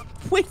jump.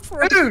 Wait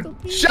for Dude, us to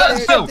be shut there.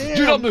 up. Still, Damn.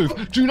 do not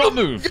move. Do not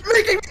move. You're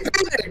making me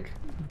panic.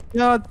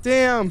 God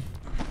damn.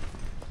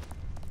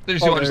 Did you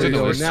see what I just there did?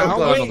 you go. Lewis? Now, So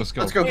close wait. on the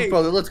skull. Let's go, Wait.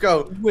 brother. Let's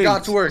go. Wait.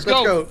 Got to work. Let's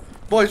Let's go. go.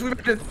 Boys, we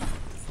made it.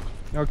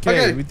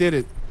 Okay, Okay. we did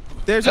it.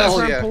 There's Hell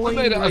our yeah. trampoline I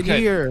made it, right okay.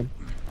 here.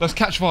 Let's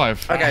catch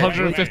 5. Okay.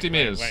 150 Wait,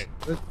 meters. wait,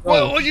 Let's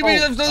Well, go. what do you mean?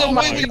 There's no oh way.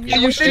 my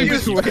You God.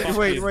 stupid.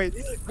 Wait.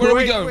 Where are we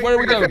Wait, going? wait, Where are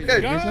we wait, going? wait, Okay.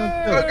 wait, Go,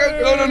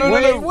 go, go. No.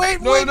 Wait, No,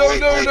 wait, no, wait, no, wait,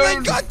 no.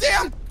 wait,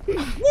 goddamn!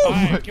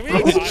 Alright, can we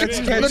Let's time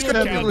it? catch Let's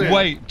them. count it.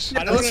 Wait.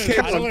 I don't Let's wanna-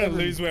 catch I don't want to them.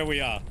 lose where we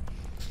are.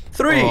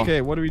 3,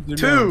 Okay, what do we do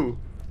 2,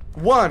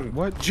 1.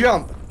 What?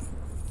 Jump.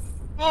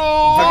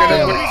 Oh! Fucking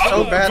Damn. it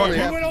so badly.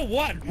 We went on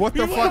 1. What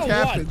the We fuck went on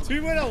 1. happened? We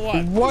went on now?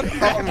 1. What Oh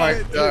my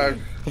happened? god.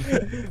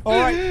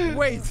 Alright,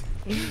 wait.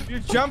 You're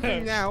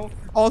jumping now,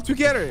 all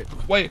together.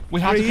 Wait, we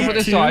have to come Three, on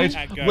this two, side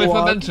go. with one.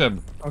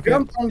 momentum. Okay.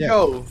 Jump and yeah.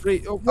 go.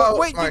 Oh,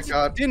 wait, my did,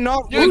 God. did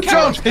not You work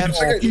out counted. at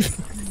all.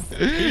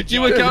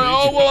 You were going.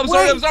 Oh, well, I'm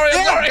sorry. I'm sorry.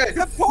 I'm sorry. Wait,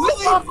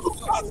 Peppoli! For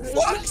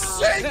fuck's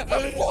sake,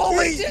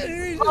 Peppoli!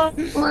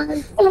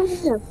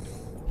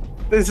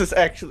 This is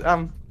actually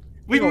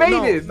we No, made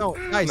no, it. No,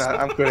 guys, Nah,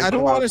 I'm good. I don't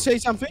Come want on. to say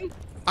something.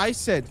 I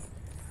said,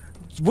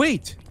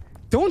 wait,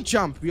 don't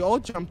jump. We all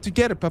jump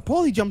together.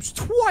 Peppoli jumps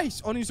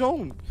twice on his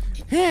own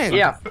hand.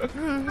 Yeah.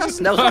 That's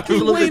That was not a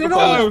little wait bit at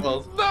before all. as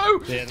well. No.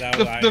 Yeah, that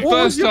The, was the What was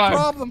first your time.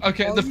 problem?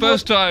 Okay, Oh, the you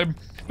first time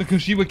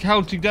because you were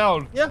counting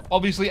down. Yeah.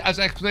 Obviously, as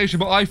explanation,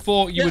 but I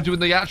thought you were doing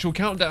the actual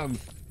countdown.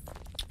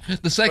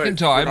 The second Wait,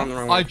 we're time, on the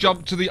wrong I one.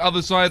 jumped to the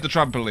other side of the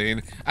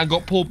trampoline and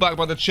got pulled back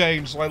by the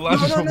chain, so I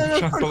landed on the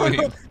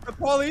trampoline.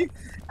 Peppoli,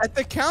 at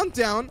the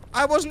countdown,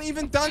 I wasn't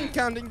even done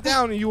counting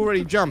down and you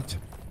already jumped.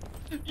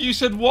 You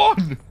said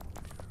 1.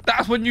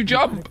 That's when you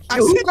jump. I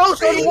Who said goes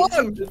three, on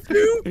 1?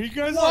 two, He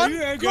goes one,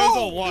 on, go.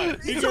 on 1.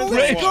 He It's goes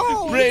already on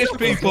go. 1. British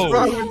people.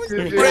 wrong with you,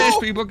 dude? British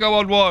people go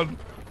on 1.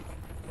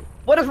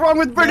 What is wrong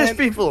with British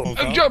people?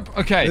 Jump.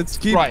 Okay. Let's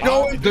keep right.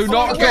 going. Do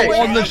not Okay.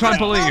 go on the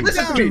trampoline.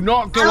 Listen to me. Do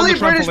not go on the Early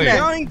British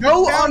trampoline. man.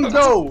 Go on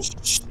go.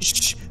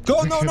 Shh.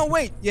 Go. No.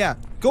 Wait. Yeah.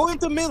 Go in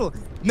the middle.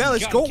 Now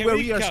let's go Can where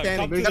we we are come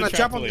standing. to We're the gonna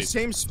jump on the trampoline?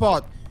 same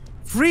spot.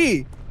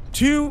 3,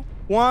 2,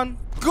 1,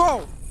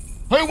 go.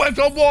 Who went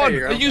on one? There you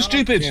go. Are you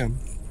stupid? Damn.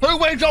 Who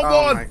went on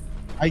Oh one? my,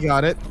 I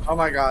got it. oh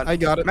my god. I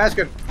got it.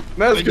 Mascot.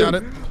 I got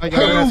it. I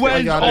got it. Who I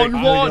went got it. on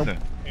There we go. one?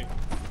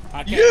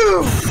 I can't-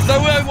 You! No,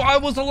 I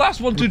was the last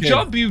one to Okay.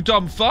 jump, you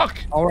dumb fuck.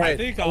 All right.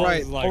 think I All right.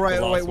 was, like, All right.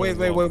 the last Wait. one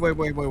as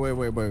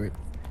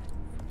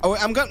Oh,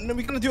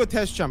 we're gonna do a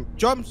test jump.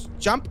 Jump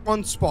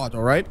on spot.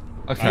 All right.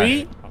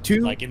 Okay. 3, 2,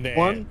 Like in the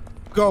 1,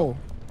 go.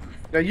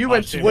 Now you Oh,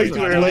 went shit, way I too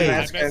messed early, up, I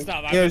Mascot. messed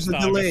up, I There's messed a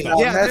up, I delay. messed up.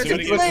 Yeah, that's there's a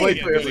it. delay.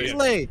 Wait, There's a wait.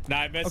 delay. Nah,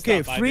 I messed Okay,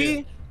 up. I 3,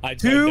 did. I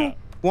 2, did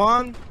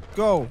 1,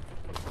 go.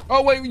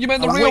 Oh wait, you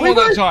meant the Oh, real wait, one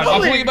that wait, time. I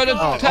wait. thought you meant a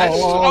Oh, test.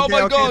 Oh, okay,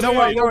 my okay, god. don't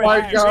worry, don't Oh my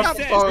worry. god. Stop,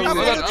 Reset, Oh, reset.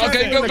 my-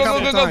 Okay, Go,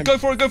 go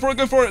for it.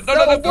 Go for it. No,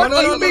 No, no, what do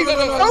you mean? no,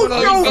 Don't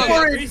no, go no,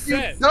 for it, you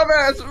reset.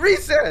 dumbass.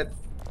 Reset.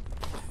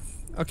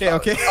 Okay.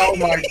 Oh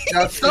my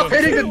god. Stop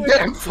hitting the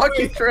damn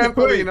fucking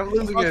trampoline. I'm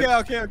losing it.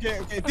 Okay.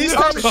 This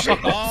time,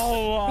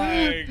 Oh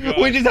my god.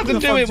 We just have to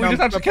do it. We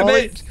just have to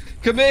commit.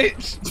 Commit.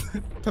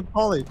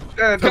 Peppoli.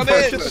 Yeah, Come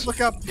don't in. push it. Look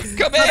up. Commit.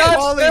 God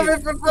damn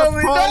it,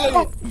 Peppoli,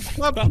 no!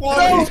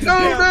 Peppoli.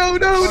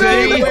 No.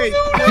 See? Wait, I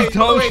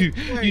told wait, you.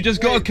 wait, You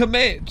just gotta wait.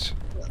 commit.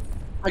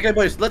 Okay,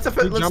 boys, let's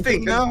jumping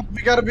think. now?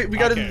 We gotta do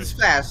Okay. this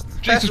fast.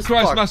 Fast Jesus as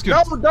Christ, fuck.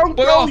 Mascot. No, don't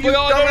Boy go, off, you boy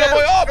off, dumbass.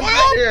 boy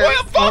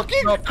off,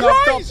 fucking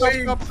Christ.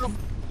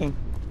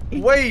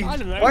 Wait, I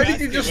don't know, why did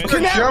you Mascot, just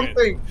man. start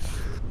jumping?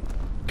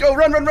 Go,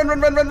 run.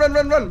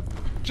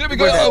 Jimmy,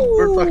 We're dead. go.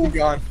 We're fucking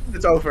gone.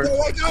 It's over. No,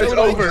 I got It's it,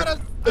 I over. got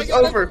it, I It's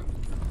got it. over.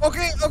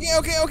 Okay, wait,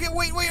 okay.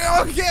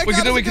 We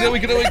can do it. We don't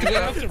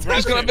have to We're rush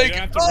just gonna it. make We don't it.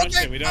 have to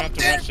rush it. We don't have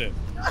to rush it.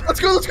 Let's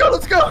go.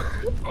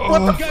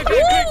 Oh.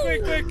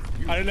 Quick.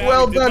 I don't know Well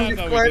how we did done, that, you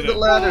but we climbed did the it.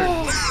 ladder.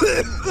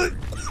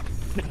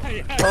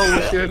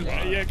 Holy shit.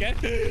 Are you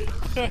okay?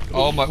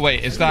 Oh my,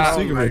 wait, is that,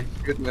 Oh my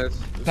goodness.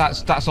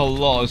 that's a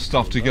lot of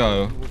stuff to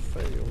go.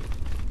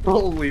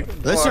 Holy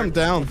Let's fuck. jump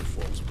down.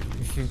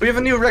 We have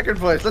a new record,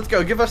 boys. Let's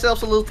go. Give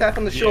ourselves a little tap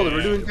on the shoulder.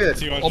 We're doing good.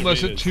 200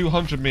 Almost at meters.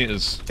 200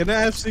 meters. Can I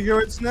have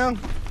cigarettes now?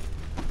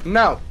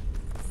 No.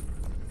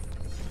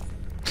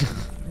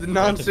 The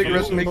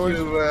non-cigarettes make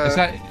you, Is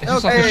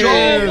this like a Hey,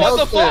 show? What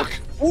the Elspeth. fuck?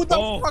 Who the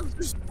Oh. fuck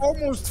just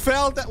almost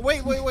fell?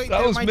 Wait. That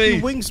There was might me.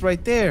 be wings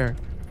right there.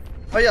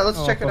 Oh yeah,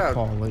 let's check it out.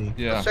 Peppoli.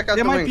 Yeah. Let's check out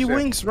There the might wings. be sir.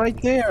 wings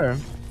right there.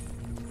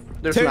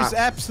 There's There's not.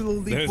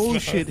 absolutely There's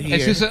bullshit not. here.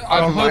 It's just,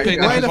 I'm Oh my hoping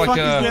God. this is Why the like fuck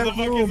is What that- the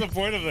fuck is the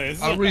point of this?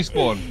 a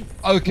respawn.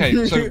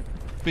 Okay, so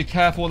be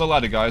careful on the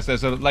ladder, guys.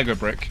 There's a Lego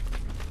brick.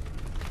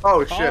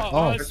 Oh shit.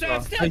 Oh, That's stop,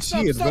 off. stop, I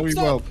see it very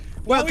well.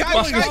 Well, Why guys,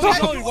 are we guys,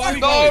 going? Why are we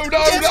No, going? no.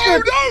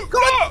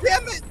 God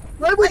damn it!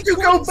 Why would you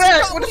go couldn't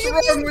back? stop. What What is do you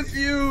wrong mean? with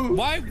you?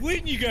 Why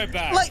wouldn't you go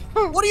back? Like,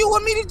 what do you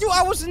want me to do?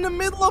 I was in the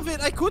middle of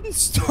it. I couldn't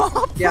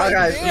stop. Yeah, right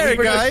guys. there,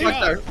 we're just guys.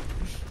 stuck there.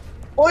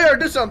 Boyer,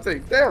 do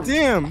something. Damn.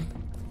 Damn.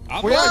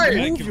 I'm Why? going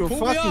back. Move your Pull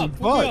me fucking up,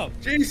 pull me butt. up.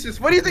 Jesus,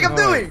 what do you think I'm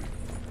Alright. doing?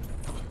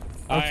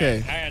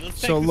 Okay, Alright, let's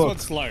take so this look. one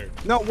slow.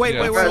 No, wait,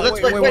 Yeah. wait, Alright,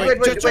 let's wait. Just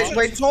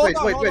hold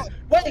on,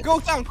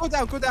 hold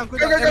on. Go down. Go,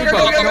 Everybody,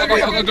 go,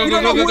 everybody. go, We don't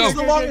go, know go, who is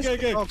go. the longest.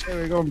 Okay. Okay,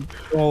 we're going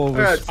all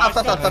over. Alright, stop.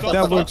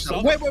 That works.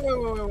 Stop. Wait.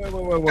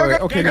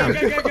 Okay, now.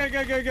 Quick.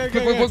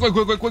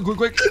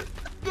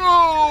 Oh,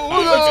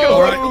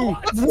 No!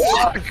 Let's go.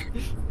 Fuck.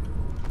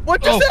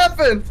 What just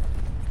happened?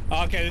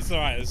 Okay, this is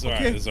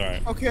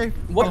alright. Okay.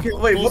 What? Okay.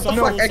 Wait, what the Full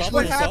fuck stop,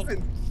 actually full stop.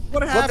 happened?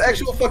 What What happened? the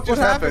actual fuck just What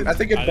happened? I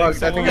think it I bugged.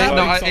 think I think someone- it No,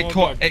 bugged.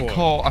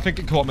 I think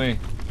it caught me.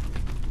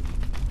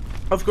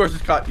 Of course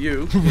it caught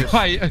you.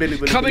 Right, Billy,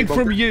 coming from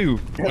bumper. you.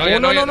 No.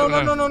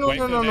 Wait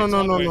for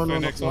the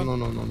next one.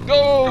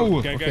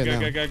 Go!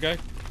 Go.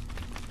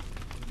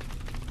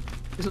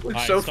 This looks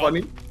Alright, so stop.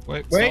 funny.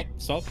 Wait.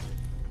 Stop.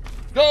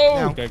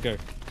 Go! Go.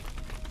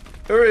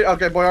 Hurry.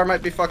 Okay, Boyer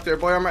might be fucked there.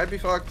 Boyer might be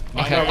fucked.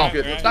 Okay, No, oh, we're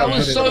good. Let's that go.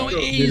 was so Let's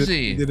go.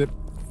 easy. Did it.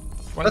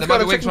 Right, Let's there go, might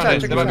be let's wings check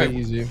around the here. time, There might check be.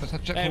 Easy. Let's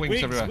check Hey, for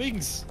wings everywhere.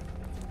 wings.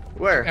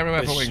 Where? Everywhere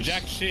for This wings.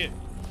 jack shit.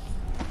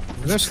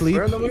 Let's sleep.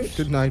 Where are the wings?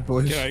 Good night,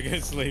 boys. Go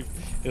sleep.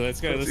 Yeah, let's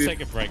go. Let's Let's see.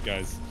 take a break,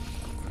 guys.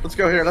 Let's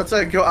go here. Let's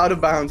go out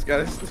of bounds,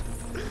 guys.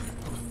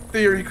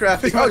 Theory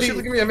crafting. Oh shit!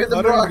 Look at me. I'm hitting the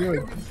What are rock. we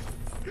doing?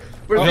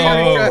 We're No.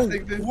 theory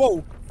crafting, dude.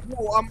 Whoa.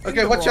 I'm in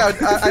Okay, the watch wrong.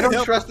 out. I don't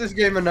Help. trust this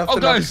game enough Oh,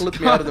 to not guys. slip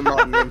me out of the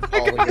mountain and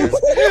fall again.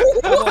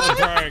 Come on,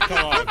 bro.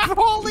 Come on.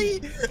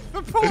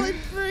 Peppoli,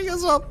 bring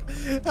us up.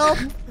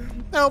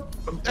 Help.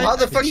 How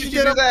the fuck need did to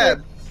you get do up that?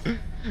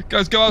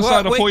 Guys, go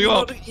outside. I'll pull you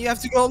up. You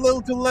have to go a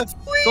little to the left.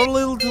 Go a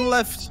little to the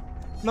left.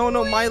 No,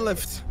 my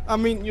left. I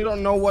mean, you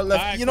don't know what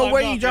left. Alright, You know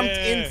where climb you up, jumped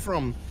yeah. in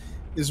from.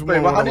 Is Wait,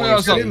 where well, how I do Pull you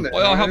was. get us up. in there?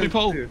 Well, help me Dude.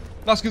 pull.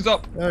 Laskin's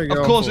up. There you Of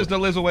go, course, pull. it's the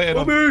Liz waiting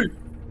on. Bobby!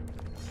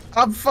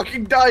 I'm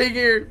fucking dying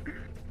here.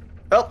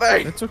 Help me.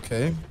 It's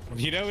okay.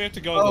 You know we have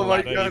to go Oh on the my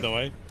ladder God. either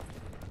way.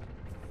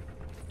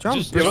 Jump.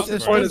 Just It's- jump,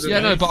 it's bro. easy. Yeah,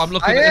 no, but I'm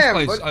looking I at this am,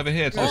 place but- over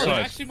here to the Oh, there side.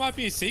 actually might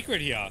be a secret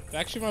here. There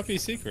actually might be a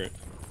secret.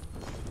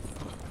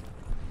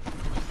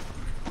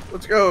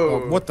 Let's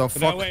go. Oh, what the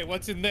fuck? No, wait,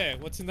 what's in there?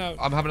 What's in that?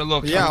 I'm having a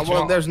look. Yeah,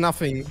 well, there's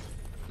nothing.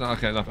 No,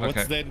 okay, no, What's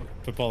okay. then,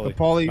 Peppoli?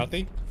 Peppoli.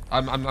 Nothing?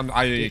 I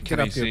Get can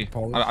up you here, see.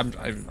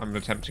 Peppoli. I'm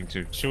attempting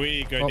to. Should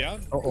we go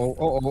down?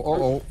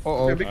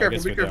 Okay, be I careful,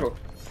 guess be we're careful.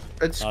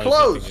 It's Oh,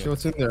 closed. there's So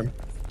what's in there?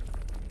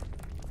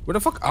 Where the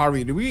fuck are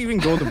we? Do we even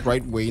go the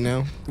right way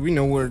now? Do we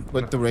know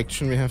what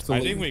direction we have to? I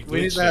look? think we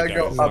We need glitched to it,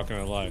 go guys, I'm up. not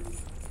gonna lie.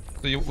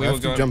 So we We were have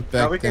to going. jump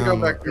back we can down.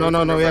 go back. No, We no,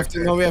 can no. go We back have to.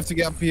 there. No, we have to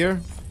get up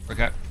here.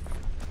 Okay.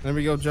 Then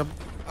we go jump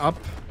up.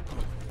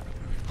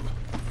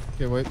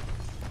 Okay, wait.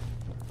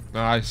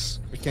 Nice.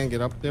 We can't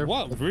get up there.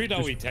 What route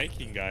are we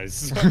taking,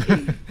 guys?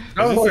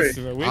 Don't worry.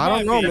 I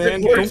don't know,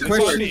 man. Where's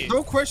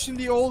Don't question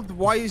the old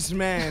wise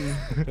man.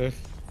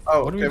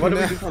 Oh, What do we okay. do What do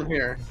we now? do from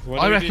here?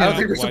 I reckon- I don't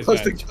think we're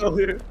supposed to go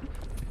here.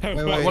 Wait,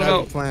 Wait, wait. I What have a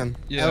about- plan.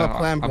 Yeah, I have a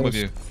plan, I'm with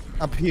boys. you.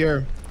 Up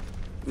here,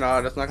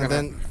 No, that's not and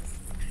gonna. then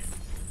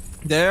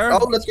there.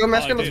 Oh, let's go,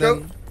 Maskin. Let's go.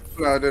 then-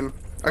 No, I didn't.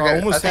 I Okay.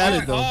 almost I had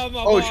think- it though.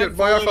 Oh, shit,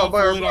 Boyar fell,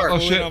 Boyar fell. Oh,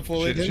 shit.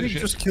 Didn't Shit, we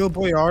shit. just kill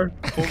Boyard?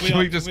 Should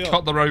we just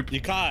cut the rope?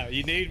 You can't.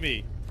 You need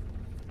me.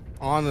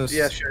 Honest.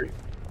 Yeah, sure.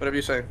 Whatever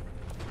you say.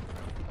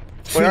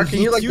 Boyar,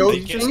 can you like go?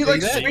 You Can you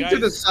like say that, swing you to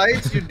the guys?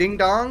 sides, you ding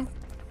dong?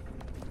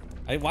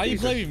 Hey, why are you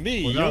Jesus. blaming me?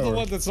 You're the Whatever.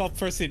 one that's not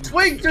pressing.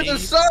 Swing to the E.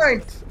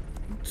 sides.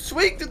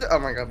 Swing to the. Oh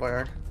my God,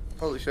 Boyar.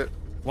 Holy shit.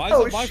 Why is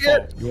Oh, it my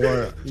shit.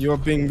 fault? You are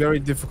being very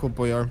difficult,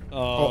 Boyard. Oh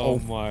Uh-oh.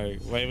 my.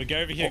 Wait, we go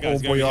over here, Uh-oh,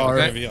 guys. Go over here. Go Boyar.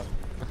 over here.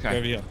 Go over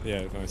Okay. here.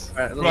 Yeah, nice.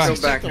 Alright, Right. let's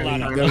go back. Take the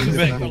ladder. There we Let's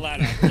go. take the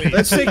ladder, please.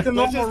 Let's take the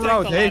Let's normal just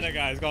route, take the hey? ladder,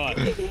 guys. Go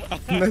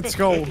on. Let's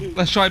go.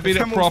 Let's try and beat it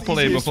Come on,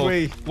 properly easiest before.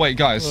 way. Wait,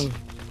 guys.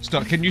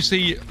 Stop. Can you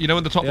see? You know,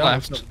 in the top Yeah,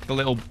 left, what's the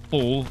little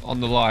ball on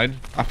the line.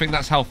 I think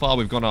that's how far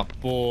we've gone up.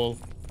 Ball.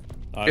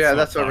 Yeah,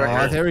 that's a not record.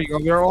 Ah, there we go.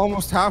 We're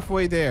almost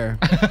halfway there.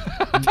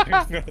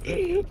 bad.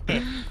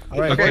 All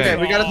right. Okay,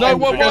 we gotta. No,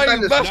 we what gotta way?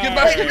 time this. Basket,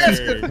 Basket,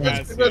 basket.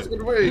 basket,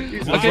 basket, wait.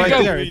 Jesus. It's Okay, right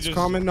go. there. It's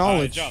common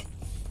knowledge. Jump.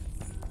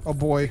 Oh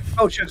boy.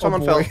 Oh shit,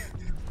 someone fell.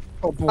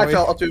 Oh boy. I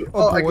fell. I'll do.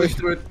 Oh, Oh, I boy. glitched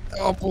through it.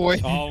 Oh boy.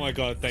 Oh my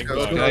god, thank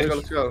Let's god. go, let's go,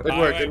 let's go. It Alright,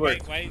 worked, wait, it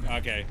worked. Wait,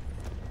 okay.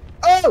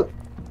 Oh!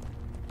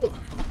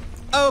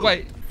 Oh.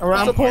 Wait. All right,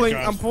 Oh I'm my pulling.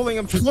 gosh. I'm pulling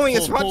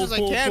as much Pull, as I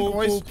pull, can, pull,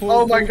 boys. pull, pull,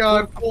 Oh my pull,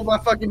 god, pull my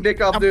fucking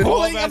dick up, I'm dude.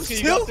 pulling. Pull, I'm Vasky,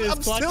 you got this. I'm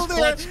Clutch, still there.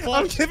 clutch, I'm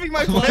clutch. giving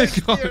my Oh my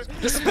best God.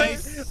 here.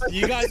 Space.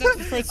 You guys have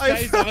to press I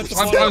space. fell- I'm at the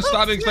I'm- bottom. I'm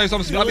stabbing space.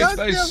 I'm stabbing God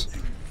space.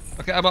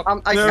 Okay, I'm up.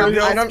 I There we can't,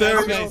 go, I don't,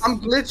 there we go. I'm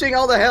glitching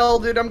all the hell,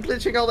 dude. I'm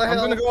glitching all the I'm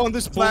hell. gonna go on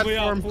this Pull me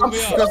up, platform. pull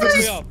me up, Because pull this me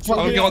is up,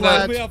 fucking Oh, God, flat.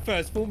 pull me up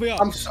first, pull me up.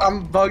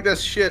 I'm bugged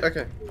as shit.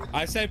 Okay.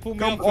 I say pull me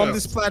Come up on first.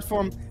 this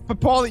platform. But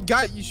Paulie,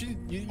 guy, you should.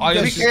 You I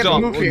guys We should can't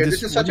stop. move here. on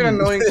This is such an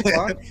annoying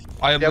spot.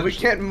 I am. Yeah, we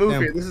can't move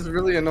Damn. here. This is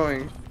really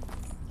annoying.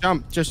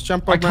 Jump, just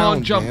jump I around,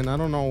 can't jump. man. I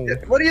don't know.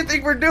 What do you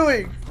think we're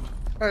doing?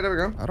 Alright, there we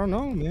go. I don't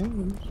know,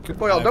 man.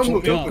 Boyard, don't Pull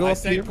move. me up. go I up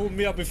say here. pull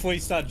me up before you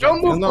start Don't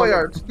jumping. move, No,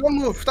 Boyard. Don't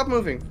move. Stop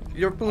moving.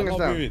 You're pulling I'm us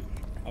not down. moving.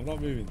 I'm not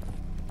moving.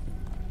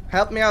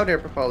 Help me out here,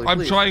 Peppoli. I'm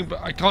please. trying,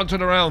 but I can't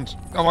turn around.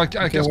 Oh, I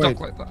get wait. stuck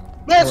like that.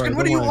 Maskin, Alright,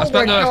 what are you? don't Oh worry. my That's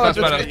better, god. that's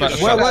better, that's better.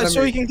 Well, Shut what? up, So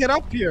me. he can get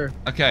up here.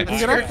 Okay. He can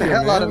get Scared up the here,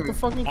 hell man. out of What the me.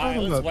 fuck are you Alright,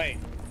 talking let's about? wait.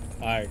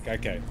 Alright,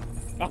 okay.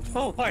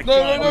 Oh my No,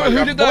 god. no, no. my Who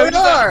God. did that? Who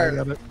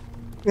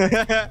did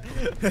that?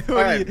 I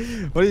got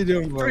it. What are you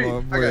doing, Three.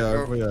 Boyard?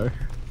 Okay, go.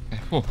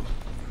 Oh.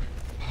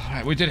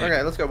 Alright, we did it.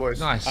 Okay, let's go, boys.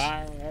 Nice.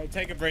 Alright,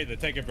 take a breather,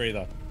 take a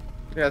breather.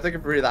 Yeah, take a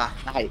breather.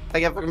 Hi.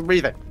 Take a fucking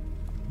breather.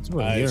 It's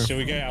over here. Should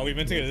we go? Are we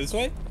meant to go this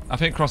way? I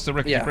think cross the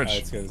rickety Yeah. bridge. Alright,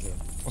 let's go this way.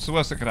 What's the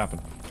worst that could happen?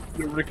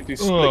 The rickety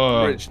slick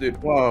Ugh. bridge,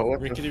 dude. Whoa, what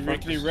Rickety, the fuck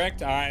rickety, is-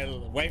 wrecked. Alright,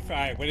 wait for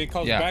it. When it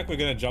comes Yeah. back, we're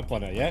gonna jump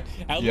on it, yeah?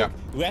 And Yeah. look,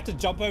 we have to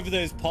jump over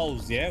those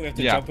poles, yeah? We have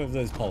to Yeah. jump over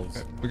those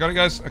poles. We got it,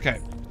 guys. Okay.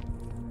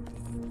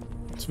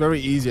 It's very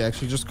easy,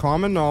 actually. Just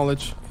common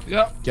knowledge.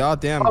 Yep.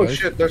 God damn, Oh guys.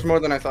 shit, there's more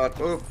than I thought.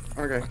 Oh,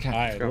 okay. Okay.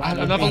 Alright, go. And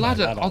another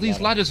ladder. Oh, these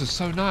ladders are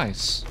so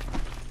nice.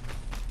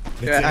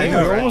 Yeah, I Yeah,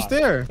 know, we're right? almost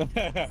there.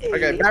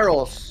 Okay,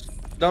 barrels.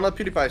 Don't let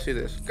PewDiePie see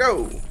this.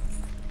 Go!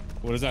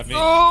 What does that mean?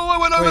 Oh, I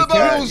went over Wait, the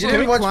can I- barrels. You Can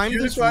didn't we watch climb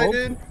this PewDiePie, rope?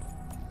 dude?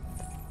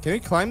 Can we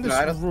climb this No,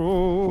 I don't-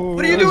 rope?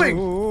 What are you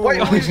doing? Wait,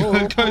 Guys,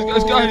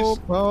 guys.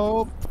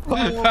 Oh, We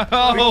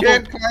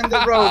can't climb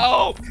the rope.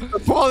 Oh.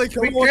 Paulie,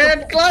 come We on.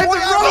 can't climb the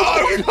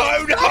rope!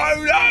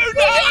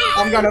 No.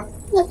 I'm gonna...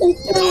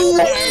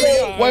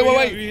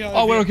 Wait.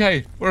 Oh, we're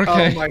okay. We're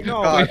okay. Oh my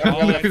No, god. wait. I'm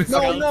gonna No, fucking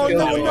No, kill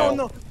no, you no, all.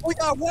 no. Oh,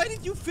 yeah, why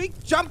did you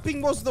think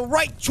jumping was the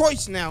right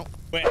choice now?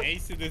 Wait,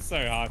 acing is so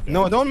hard.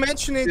 No, don't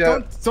mention it. Yeah.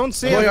 Don't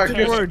say Boyard, a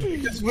Chris, word.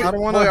 Chris, I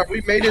don't wanna- Boyard,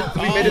 we made it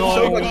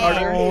so much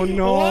harder. Oh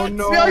no, What?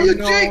 no, No, you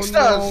no, jinxed no,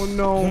 us.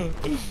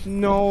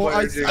 no. I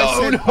Boyard,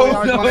 said no,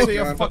 Boyard no. not say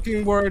a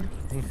fucking word.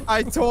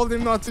 I told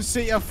him not to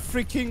say a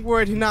freaking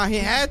word. Now he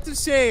had to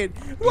say it.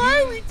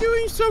 Why are we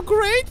doing so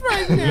great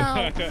right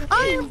now?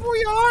 I am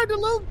Boyard, the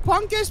little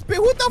punk ass bitch.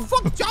 Who the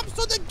fuck jumps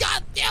on the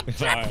goddamn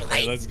Alright,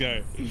 trampoline? let's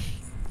go.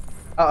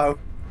 Uh-oh.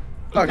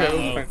 Okay,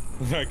 Uh-oh. we're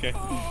fine. Okay.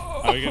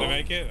 Are we gonna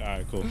make it?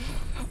 Alright, cool.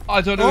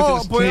 I don't know Oh, if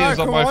it's Boyard, tears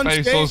on come my on,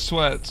 face stay. or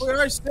sweat.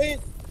 Boyard, say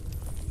it.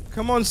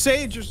 Come on,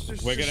 say it. Just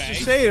We're gonna just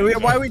ace say it.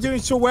 it. Why are we doing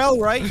so well,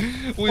 right?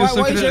 We're Why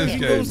so is good at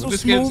everything going this so game.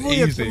 This game's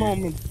smoothly at the easy.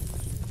 moment?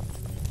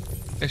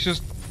 It's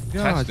just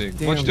God testing.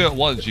 damn. Once you do it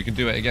once, you can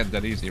do it again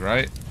dead easy,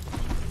 right?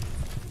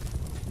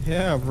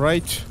 Yeah,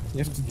 right. You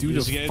have to do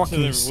Just the get into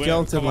fucking the-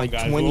 skeleton come on, like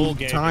guys, we're all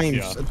 20 gamers times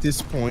here. at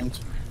this point.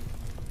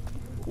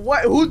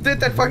 What? Who did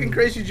that fucking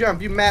crazy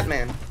jump? You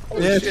madman.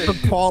 Holy Yeah, shit.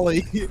 it's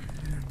Polly.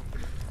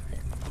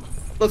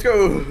 Let's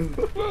go.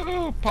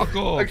 Whoa,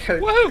 parkour. Okay.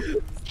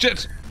 Woohoo!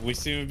 Shit. We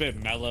seem a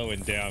bit mellow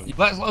and down.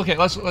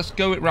 Let's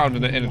go it round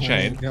in a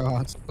chain. Oh my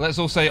God. Let's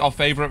all say our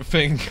favorite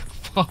thing.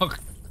 Fuck.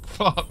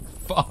 Our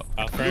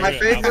My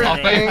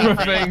favorite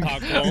thing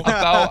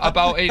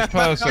about each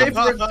person.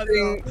 Favorite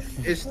thing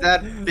is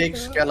that big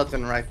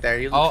skeleton right there.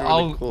 He looks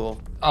really cool.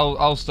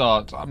 I'll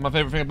start. My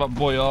favorite thing about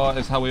Boyar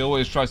is how he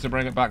always tries to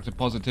bring it back to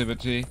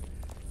positivity.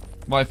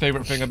 My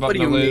favorite thing about What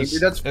do you mean, Liz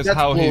dude? That's is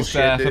how he's bullshit,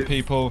 there for dude.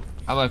 people.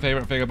 And my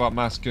favorite thing about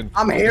Maskin.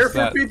 I'm here is for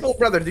that- people,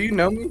 brother. Do you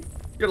know me?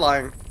 You're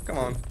lying. Come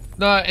on.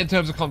 No, in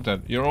terms of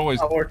content, you're always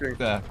Not working.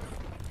 there.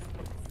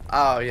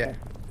 Oh yeah.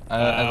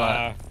 And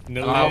I'm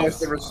always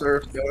the Nile's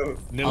reserve though.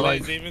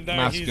 like even though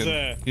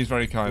Maskin. He's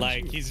very kind.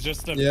 like he's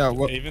just a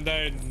even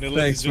though Nile's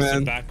Thanks, is just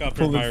man. a backup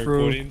Pull in my it through.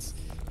 recordings,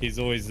 he's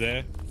always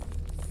there.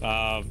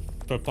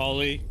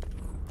 Peppoli,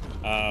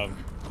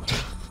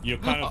 you're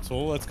kind of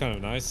tall. That's kind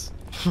of nice.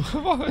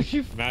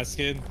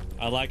 Maskin,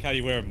 I like how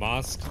you wear a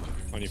mask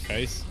on your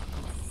face.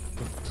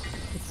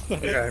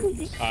 Okay.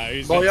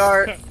 Who's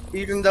Boyar, next?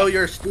 even though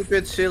you're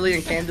stupid, silly,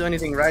 and can't do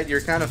anything right,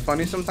 you're kind of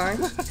funny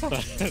sometimes.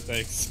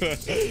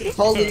 Thanks.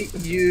 Polly,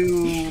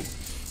 you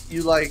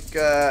like,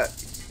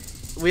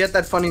 we had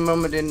that funny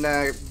moment in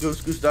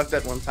Goose Goose Duck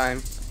that one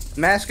time.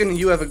 Maskin,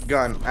 you have a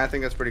gun. I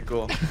think that's pretty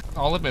cool.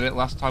 I'll admit it,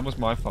 last time was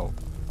my fault.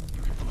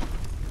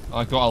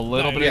 I got a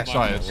little bit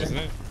excited. Wasn't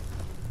it?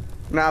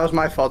 Nah, it was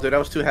my fault, dude. I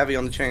was too heavy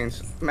on the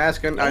chains.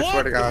 Maskin, I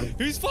swear to God.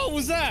 Whose fault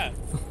was that?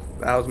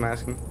 That was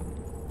Maskin.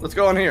 Let's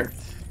go in here.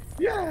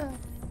 Yeah.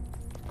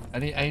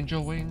 Any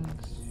angel wings?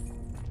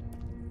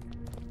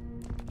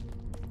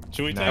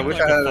 Should we No. take I wish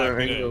like I had a an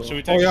 5-minute? angle. Should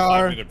we take a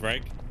Boyar. 5-minute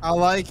break? I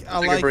like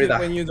a it breather.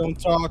 when you don't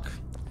talk.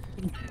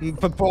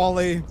 But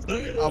Polly,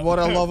 what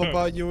I love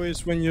about you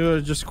is when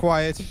you're just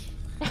quiet.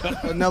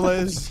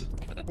 Nellis,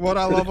 what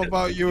I love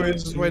about you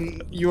is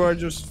when you are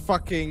just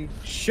fucking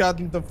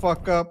shutting the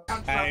fuck up.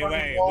 Hey,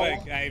 wait,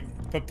 hey,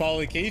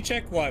 Peppoli, can you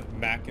check what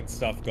Mac and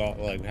stuff got,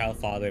 like how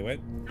far they went?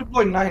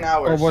 2.9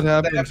 hours. Oh, what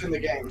happened? That's in the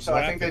game, so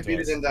What I think they happened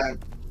beat to it in that.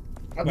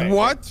 Wait,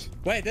 What?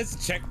 Wait, there's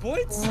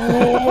checkpoints?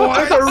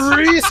 What? A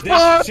There's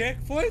respawn?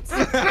 checkpoints?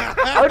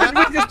 How did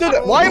we just do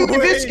that? Why am I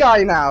this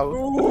guy now?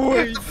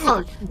 Wait,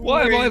 Fuck.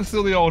 Why am I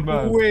still the old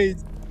man? wait.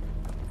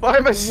 Why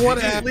am I What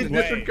a happened? completely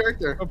different Wait.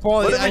 character?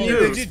 Polly, What I did need you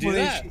an do? Did you do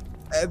that? explanation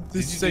at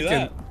this Did you do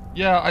second. that?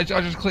 Yeah, I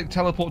just clicked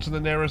teleport to the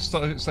nearest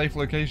safe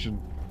location.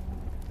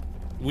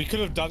 We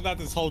could have done that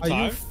this whole Are you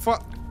time.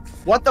 fuck?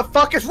 What the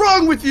fuck is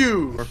wrong with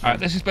you? Alright,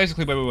 this is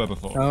basically where we were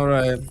before.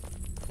 Alright.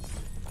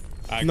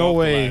 I No got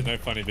way. No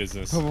funny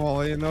business.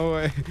 Polly, no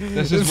way.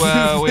 This is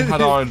where we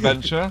had our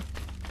adventure.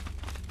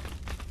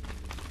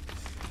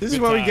 This is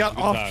Good where we time, got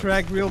good off time.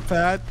 track real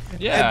bad.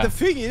 Yeah. And the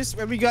thing is,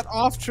 when we got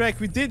off track,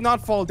 we did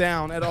not fall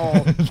down at all.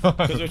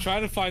 Because we're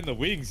trying to find the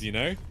wings, you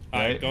know?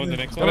 Alright, go on the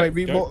next one. Alright,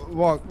 we Go.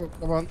 walk.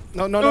 Come on.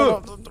 No.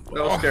 That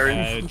was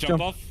scary.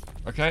 Jump off.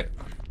 Okay.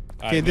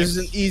 Okay, this is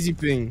an easy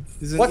thing.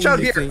 This is an Watch out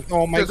easy here. thing.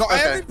 Oh my Just- god,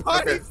 okay,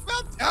 everybody okay.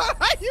 fell down.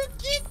 Are you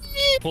kidding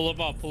me? Pull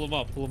him up, pull him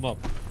up, pull him up.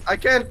 I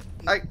can't.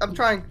 I'm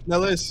trying.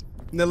 Nellis.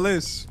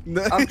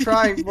 I'm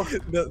trying.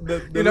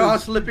 You know how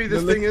slippy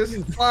this thing is?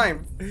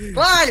 Climb. What's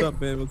Climb! up,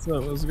 man? What's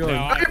up? What's going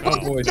No, on? I fell.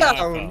 boy. No, I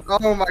Down. fell.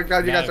 Oh my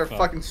god, you Now guys I are fell.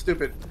 fucking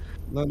stupid.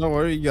 No, don't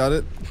worry, you got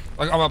it.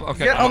 I'm up.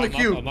 Okay. Get on the I'm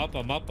cube. I'm up,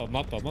 I'm up, I'm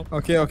up, I'm up.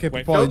 Okay,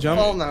 Wait, Polly, don't jump.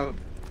 Oh no.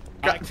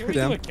 Can we do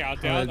Jump. a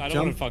countdown? I don't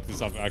Jump. want to fuck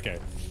this up. Okay.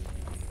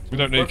 We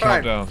don't We're need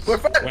fine. countdowns. We're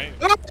fine.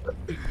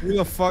 Wait. Who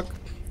the fuck?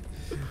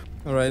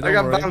 Alright, I don't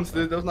got worry. bounced,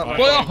 dude. That was not my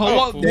Wait,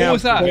 fault. What Damn,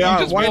 was that? Boyar, You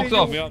just why walked did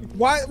off. you-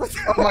 Why?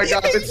 Oh my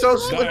god, it's so No,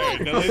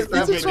 slippy. no, let's It's pull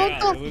me just down.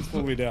 fucked up. Let's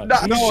pull me down. No,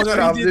 shut no,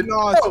 up, he did dude.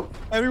 not. No.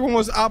 Everyone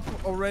was up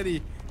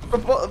already.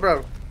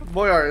 Bro,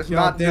 Boyar is God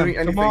not damn. doing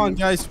anything Come on,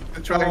 guys.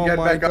 to try Oh to get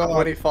my back up God.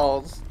 when he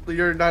falls.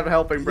 You're not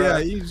helping, bro.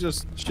 Yeah, he's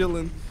just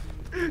chilling.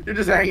 You're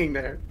just hanging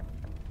there.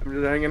 I'm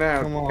just hanging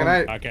out. Come on. Can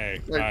I? Okay,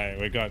 Like- alright,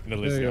 we got There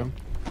you Nalicia. go.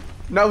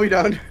 No, we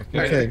don't.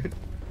 Okay.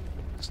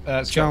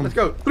 Jump. Let's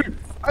go.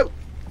 Oh,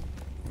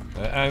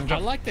 And I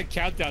jump. like the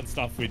countdown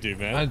stuff we do,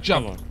 man. And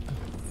jump. Come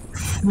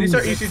on. these are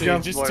Just easy too-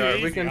 jumps, just too Boyar.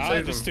 easy. We can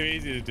save just them. too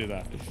easy to do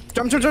that.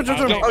 Jump.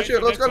 Oh, wait,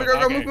 shit, let's go, next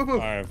one. move, move,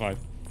 move. Alright, fine.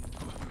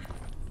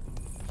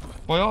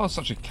 Boyar is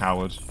such a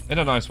coward. In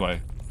a nice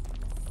way.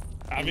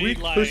 I mean,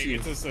 Weak like, pussy.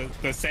 it's just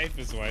the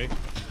safest way.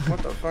 What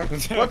the fuck?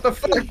 What the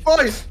fuck,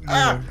 boys?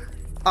 Ah,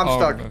 I'm Oh,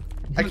 stuck. no.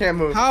 I can't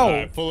move. How?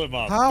 Alright, pull him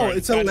up. How? First,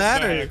 It's a try to learn how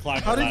to ladder.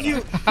 climb How the did you?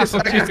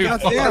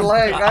 ladder. I had a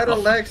leg. I had a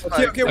leg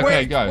spike. Okay,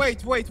 Okay, go.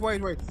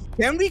 wait.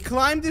 Can we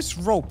climb this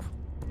rope?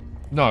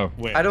 No.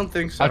 Wait. I don't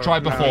think so. I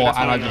tried No, before that's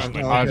and not I enough. just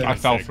Okay. I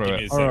fell Give through me a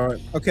it. sec.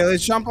 Alright. Okay,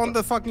 let's jump on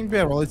the fucking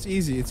barrel. It's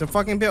easy. It's a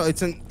fucking barrel.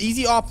 It's an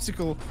easy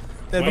obstacle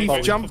that Wait, we've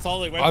wait, jumped.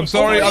 Peppoli, wait, I'm Peppoli.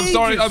 sorry, for I'm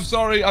sorry, ages. I'm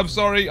sorry, I'm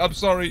sorry, I'm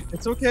sorry.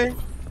 It's okay.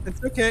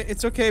 It's okay.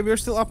 It's okay. We're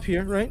still up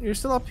here, right? You're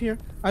still up here.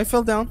 I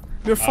fell down.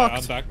 We're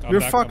fucked. I'm back,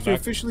 We're I'm fucked. We're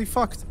back. officially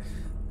fucked.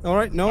 All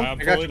right. No. I'm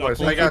I got you, pulling,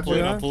 boys. I got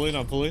you. I'm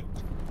pulling.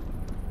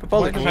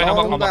 Peppoli, Okay,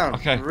 calm I'm down.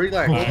 okay.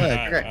 Relax.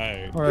 Relax.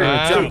 Okay. All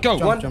right.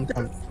 Go. Jump.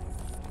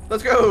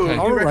 Let's go. Okay. You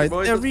All ready, right.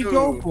 boys? There Let's we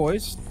go,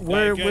 boys.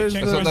 Okay, Where's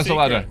check the? the- There's a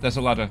ladder. There's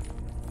a ladder.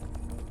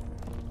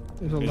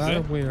 There's a Is ladder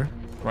it? where?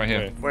 Right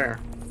here. Where?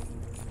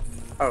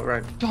 Oh,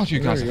 right. God, you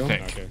There guys you are go.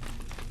 thick. Okay.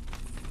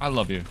 I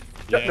love you.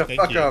 Shut Yeah, the thank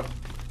fuck you. up.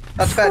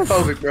 That's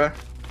fatphobic, bro.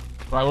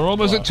 Right, we're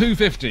almost Wow. at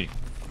 250.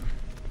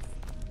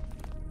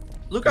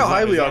 Look how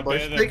high Is we that are,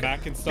 boys. better than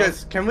back and stuff?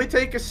 Guys, can we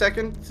take a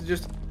second to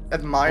just What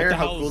admire the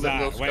how hell cool is that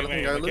little that?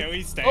 skeleton guy Wait, looks? can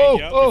we stay Oh,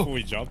 here oh. before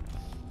we jump?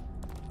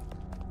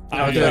 No,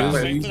 I yeah, just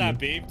it's wait easy. for that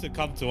beam to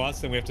come to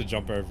us and we have to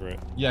jump over it.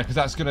 Yeah, because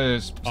that's gonna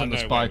send the no,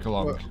 spike wait.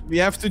 along. We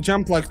have to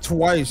jump like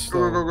twice.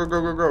 Go, Though.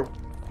 go.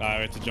 We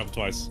have to jump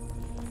twice.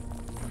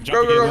 Go,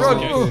 run.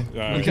 again. Oh. We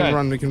Alright. can Okay.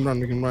 run. We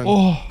can run.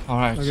 Oh, all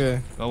right. Okay.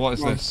 Now what is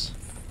Come on. this?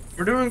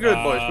 We're doing good,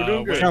 boys. We're doing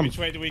wait, good. Jump. Which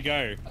way do we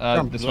go?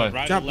 Jump. This Look, way.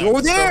 right Jump. or left?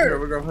 Over there.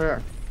 We go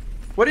here.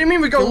 What do you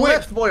mean we go Go wait.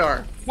 left,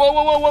 boyar? Whoa,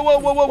 whoa, whoa, whoa, whoa,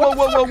 whoa, whoa, whoa,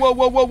 whoa, whoa,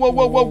 whoa, whoa, whoa,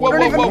 whoa, whoa, whoa, I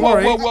don't even whoa, know whoa,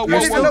 where- whoa, whoa, I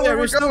don't even know whoa. where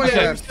we're going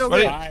Okay, yet.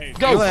 ready? Aye.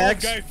 Go.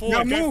 Relax. Go Now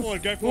forward, go move.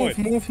 forward, go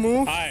forward.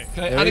 Move. Aye.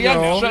 Okay, There and we again,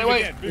 go. straight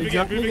away. Move We again,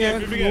 jump move again.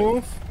 again, move again.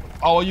 Move.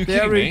 Oh, are you There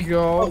kidding we me?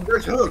 Oh, go.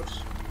 there's hooks.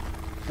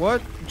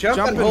 What? Jump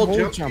and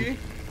hold jump key.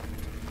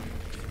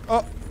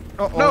 Oh.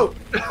 No.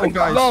 Oh,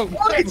 guys. No.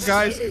 What?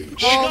 Guys. We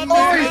Oh, got no.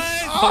 this,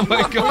 guys! Oh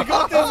my god.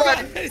 Oh my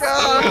god. We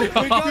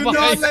got Do Oh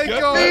not this! let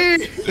go. Me.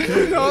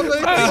 Do not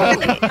let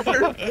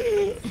go.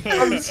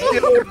 I'm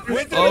scared.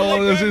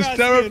 Oh, this is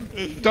terrible.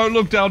 Don't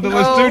look down,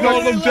 Dylan. No, Do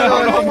not look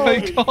down. no. Oh my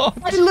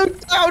god. I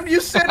looked down.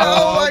 You said,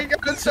 "Oh my god,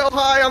 it's so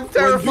high." I'm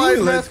terrified,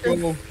 Let's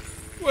Maskin. go.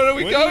 Where are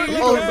we Where going? do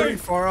we Oh, go? Very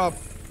far up.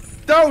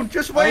 Don't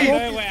just wait.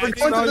 Wait, We're I going think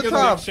to we're the gonna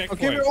top. check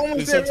Okay, point. we're almost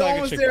This there. looks We're like a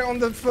almost check there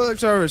point. on the first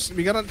service.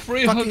 We gotta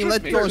 300 fucking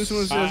let go as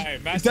soon as Aye,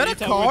 there's. Master, Is that you a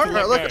tell me car? when to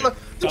let Look, go. look,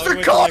 Tell it's me a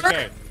when to let car.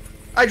 go.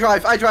 I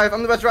drive.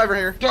 I'm the best driver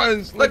here.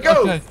 Guys, Let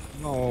go. Okay.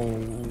 No,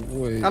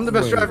 wait. I'm the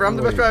best driver, I'm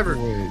the best driver.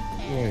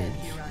 Wait.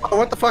 Oh,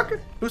 what the fuck?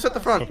 Who's at the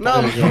front?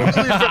 No, There I'm you go.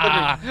 please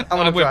drive. I'm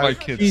gonna with my drive.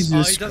 kids.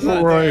 Jesus The only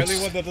one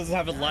Christ. that doesn't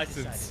have a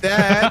license.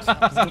 Dad,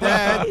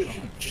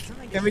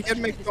 can we get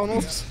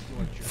McDonald's?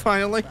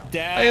 Finally.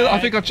 Dad. Hey, I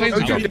think I changed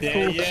the Okay, job. Yeah,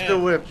 cool. yeah. The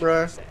whip,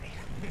 bro.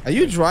 Are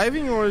you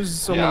driving or is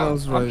someone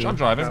else driving? I'm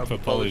driving.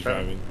 Peppoli's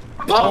driving.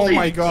 Oh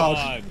my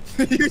god.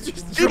 God. You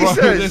just Jesus.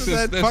 Bro,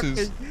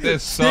 This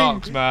this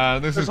sucks,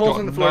 man. This There's has holes got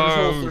in the floor.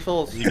 no. There's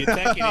holes. You can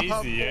take it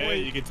easy, yeah?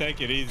 You can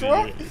take it easy.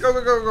 What?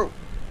 Go.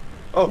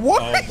 Oh,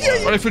 What? Oh,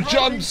 my. Ready for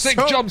jumps? 6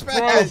 So jumps, bro.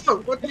 fast. Oh,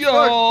 what the fuck?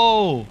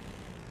 Yo.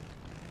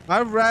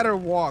 I'd rather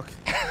walk.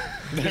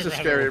 This is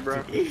scary,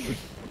 bro.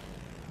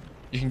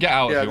 You can get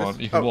out Yeah, if you this- want.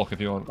 You can oh. walk if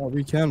you want. Oh,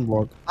 we can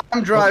walk.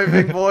 I'm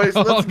driving, boys.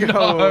 Let's Oh, go.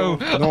 no. No,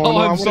 Oh,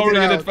 I I'm wanna sorry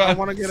get in out. advance. I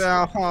want to get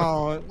out.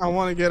 Oh, I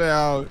want to get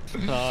out.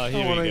 Oh, I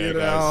here want to we get go,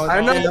 guys. out.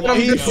 I know, And but I'm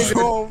he just-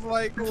 drove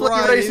like It's like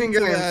right racing into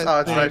games. that Oh,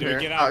 it's thing. right Do we here.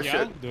 get Oh, out here?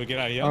 shit. Do we get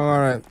out here? All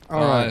right.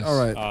 Nice.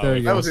 There you Oh,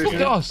 go. That was Look easy.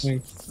 at us.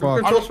 Thank The fuck.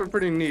 controls were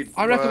pretty neat.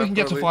 I reckon we can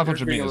get to Peppoli, 500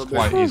 you're being a meters little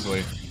quite bit-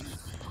 easily.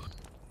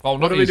 Well,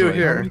 What not do we do easily.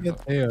 here? How do we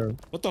get there?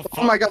 What the fuck?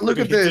 Oh my god, look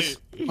at this.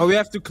 Oh, we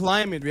have to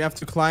climb it. We have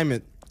to climb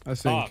it. I Oh,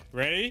 think.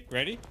 ready?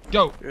 Ready?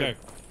 Go. Go.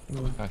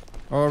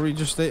 Or we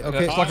just stay.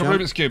 Okay. It's like a jump.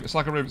 Rubik's Cube. It's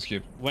like a Rubik's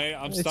Cube. Wait,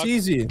 I'm It's stuck.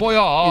 easy.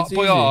 Boyar, It's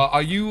Boyar,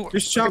 are you?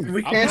 Just jump.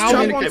 We I'm can't Just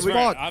jump communicate. on We-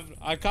 spot.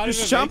 I can't Just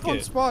even jump make on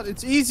it. spot.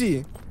 It's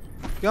easy.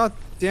 God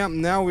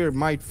damn. Now we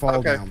might fall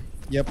Okay. down.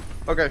 Yep.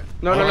 Okay.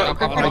 No. Alright,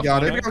 Okay, I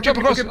got it. Keep going, Jump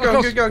keep across,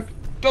 going, keep going, keep going.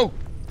 Go.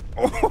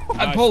 Nice,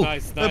 And pull.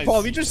 nice. Hey,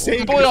 Paul, you just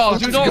saved Boyar, us.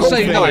 do Let's not go,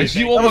 say boy. nice.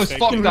 You That was almost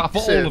fucking fucked that for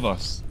all sick. of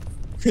us.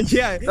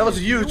 Yeah. That was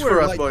huge you for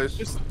were, us, like, boys.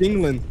 Just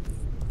dingling.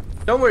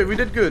 Don't worry, we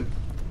did good.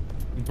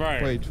 Bro,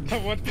 Wait.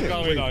 what's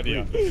going on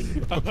here? Oh,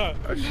 shit. That was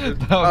Oh, bad, shit,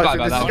 that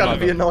this is was gonna bad.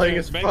 be annoying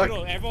as Make fuck. it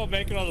on, everyone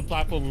make it on the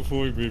platform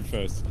before we move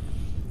first.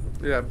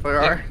 Yeah,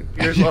 Boyar,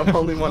 you're the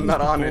only one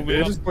not on it, Pull me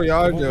dude. up. Just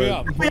Boyard, Pull me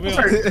up. dude. Pull me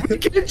up. We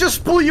can't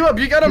just pull you up.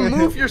 You gotta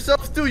move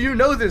yourself too. You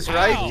know this,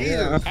 right? Ow.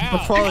 Jesus. Yeah. Ow. Paulie,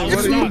 I'm what are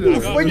Just you stuck. doing? I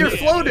got when you're really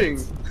floating.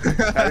 idiots. You're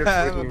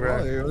freaking, bro.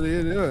 Paulie, what are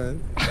you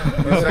doing?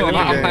 I'm game.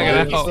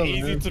 hanging out. It's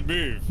easy to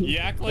move. You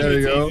act like There you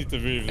it's go. easy to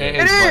move. It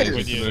though. is quite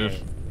is. easy to move.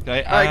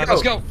 Okay, Alright,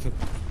 let's go. go.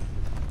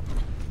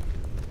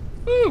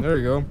 Woo. There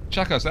you go.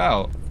 Check us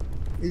out.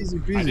 Easy I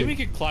think we peasy.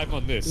 can climb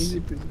on this. Easy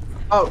peasy.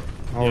 Oh,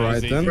 All Yeah, right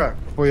easy. then. bro.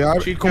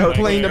 Boyard Cheat code.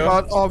 complained Wait,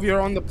 about, oh, you're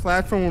on the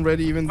platform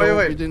already, even though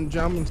Wait. we didn't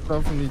jump and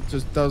stuff, and he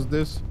just does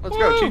this. Let's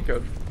go. Woo. Cheat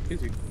code.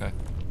 Easy.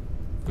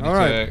 We All need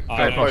right. to go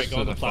Alright, across go to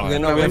on the the fire.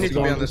 platform. No, we have need to to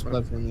go be on on this one.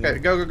 platform, yeah. Okay,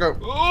 go.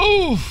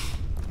 Oof.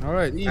 All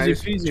right, easy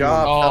Nice peasy.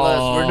 job,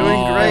 fellas. We're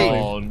doing great.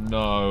 Oh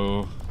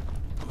no.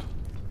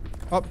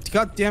 Oh,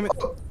 god damn it.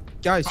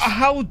 Guys.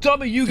 How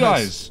dumb are you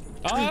guys?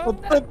 Ah, Oh,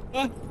 oh,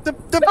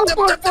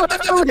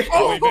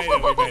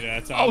 we made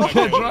it. That's Oh, we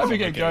get a drive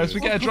again, guys. We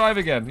get a drive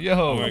again. Yo.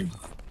 Alright,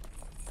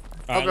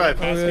 I'll let drive.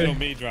 Pascal Okay. or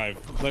me drive.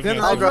 Let Then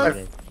me I'll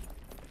drive.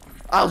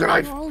 I'll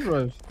drive. I'll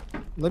drive.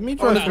 Let me Oh,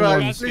 drive that's for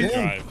right. once. Pascal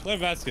Yeah. drive. Let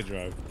Pascal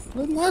drive.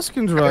 Let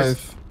Maskin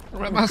drive.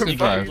 Let Maskin You're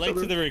drive. late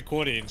to the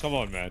recording. Come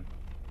on, man.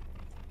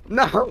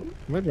 No.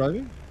 Am I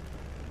driving?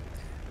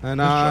 And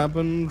I've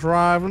been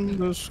driving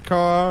this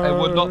car. It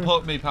would not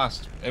put me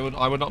past. I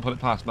would not put it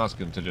past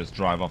Maskin to just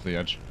drive off the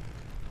edge.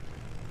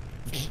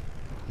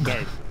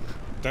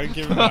 Don't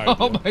give him that.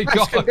 Oh my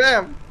god!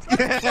 Damn.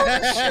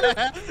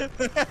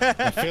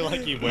 I feel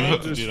like he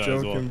waited to do that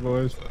as well.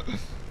 Boys.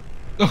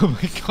 Oh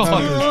my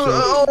god!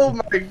 Oh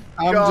my god.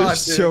 I'm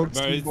just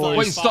joking, boys.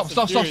 Wait, stop!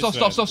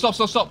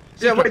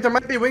 Yeah, wait, there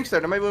might be wings there.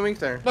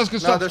 Maskin,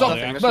 stop! there's Stop!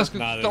 nothing. Maskin,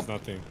 Nah, stop! there's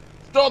nothing.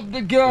 Stop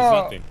the There's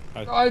car! nothing.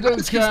 I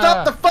don't care.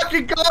 Stop the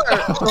fucking car!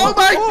 Oh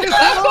my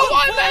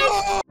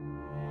god!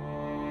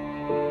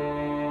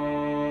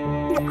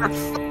 You're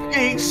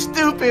fucking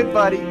stupid,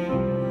 buddy.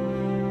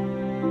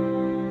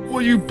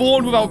 Were you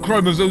born without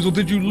chromosomes, or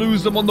did you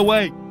lose them on the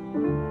way?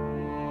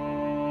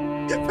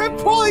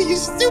 Peppoli, you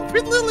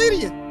stupid little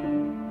idiot!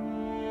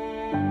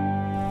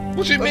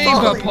 What do you mean,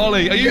 Peppoli?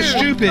 Peppoli? Are you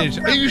stupid?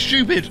 Are you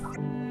stupid?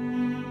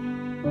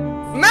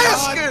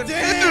 Maskin,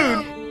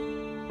 dude!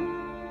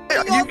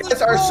 You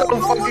guys are so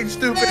fucking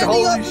stupid,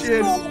 holy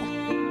shit.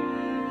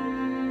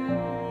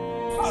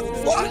 For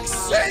fuck's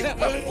sake,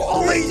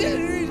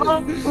 Peppoli!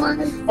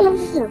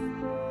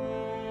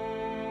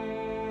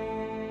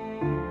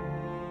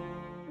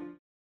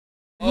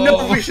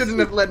 No, we shouldn't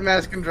have let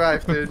Maskin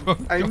drive, dude.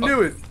 I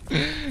knew it.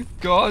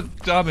 God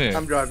damn it.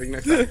 I'm driving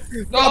next time.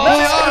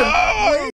 No!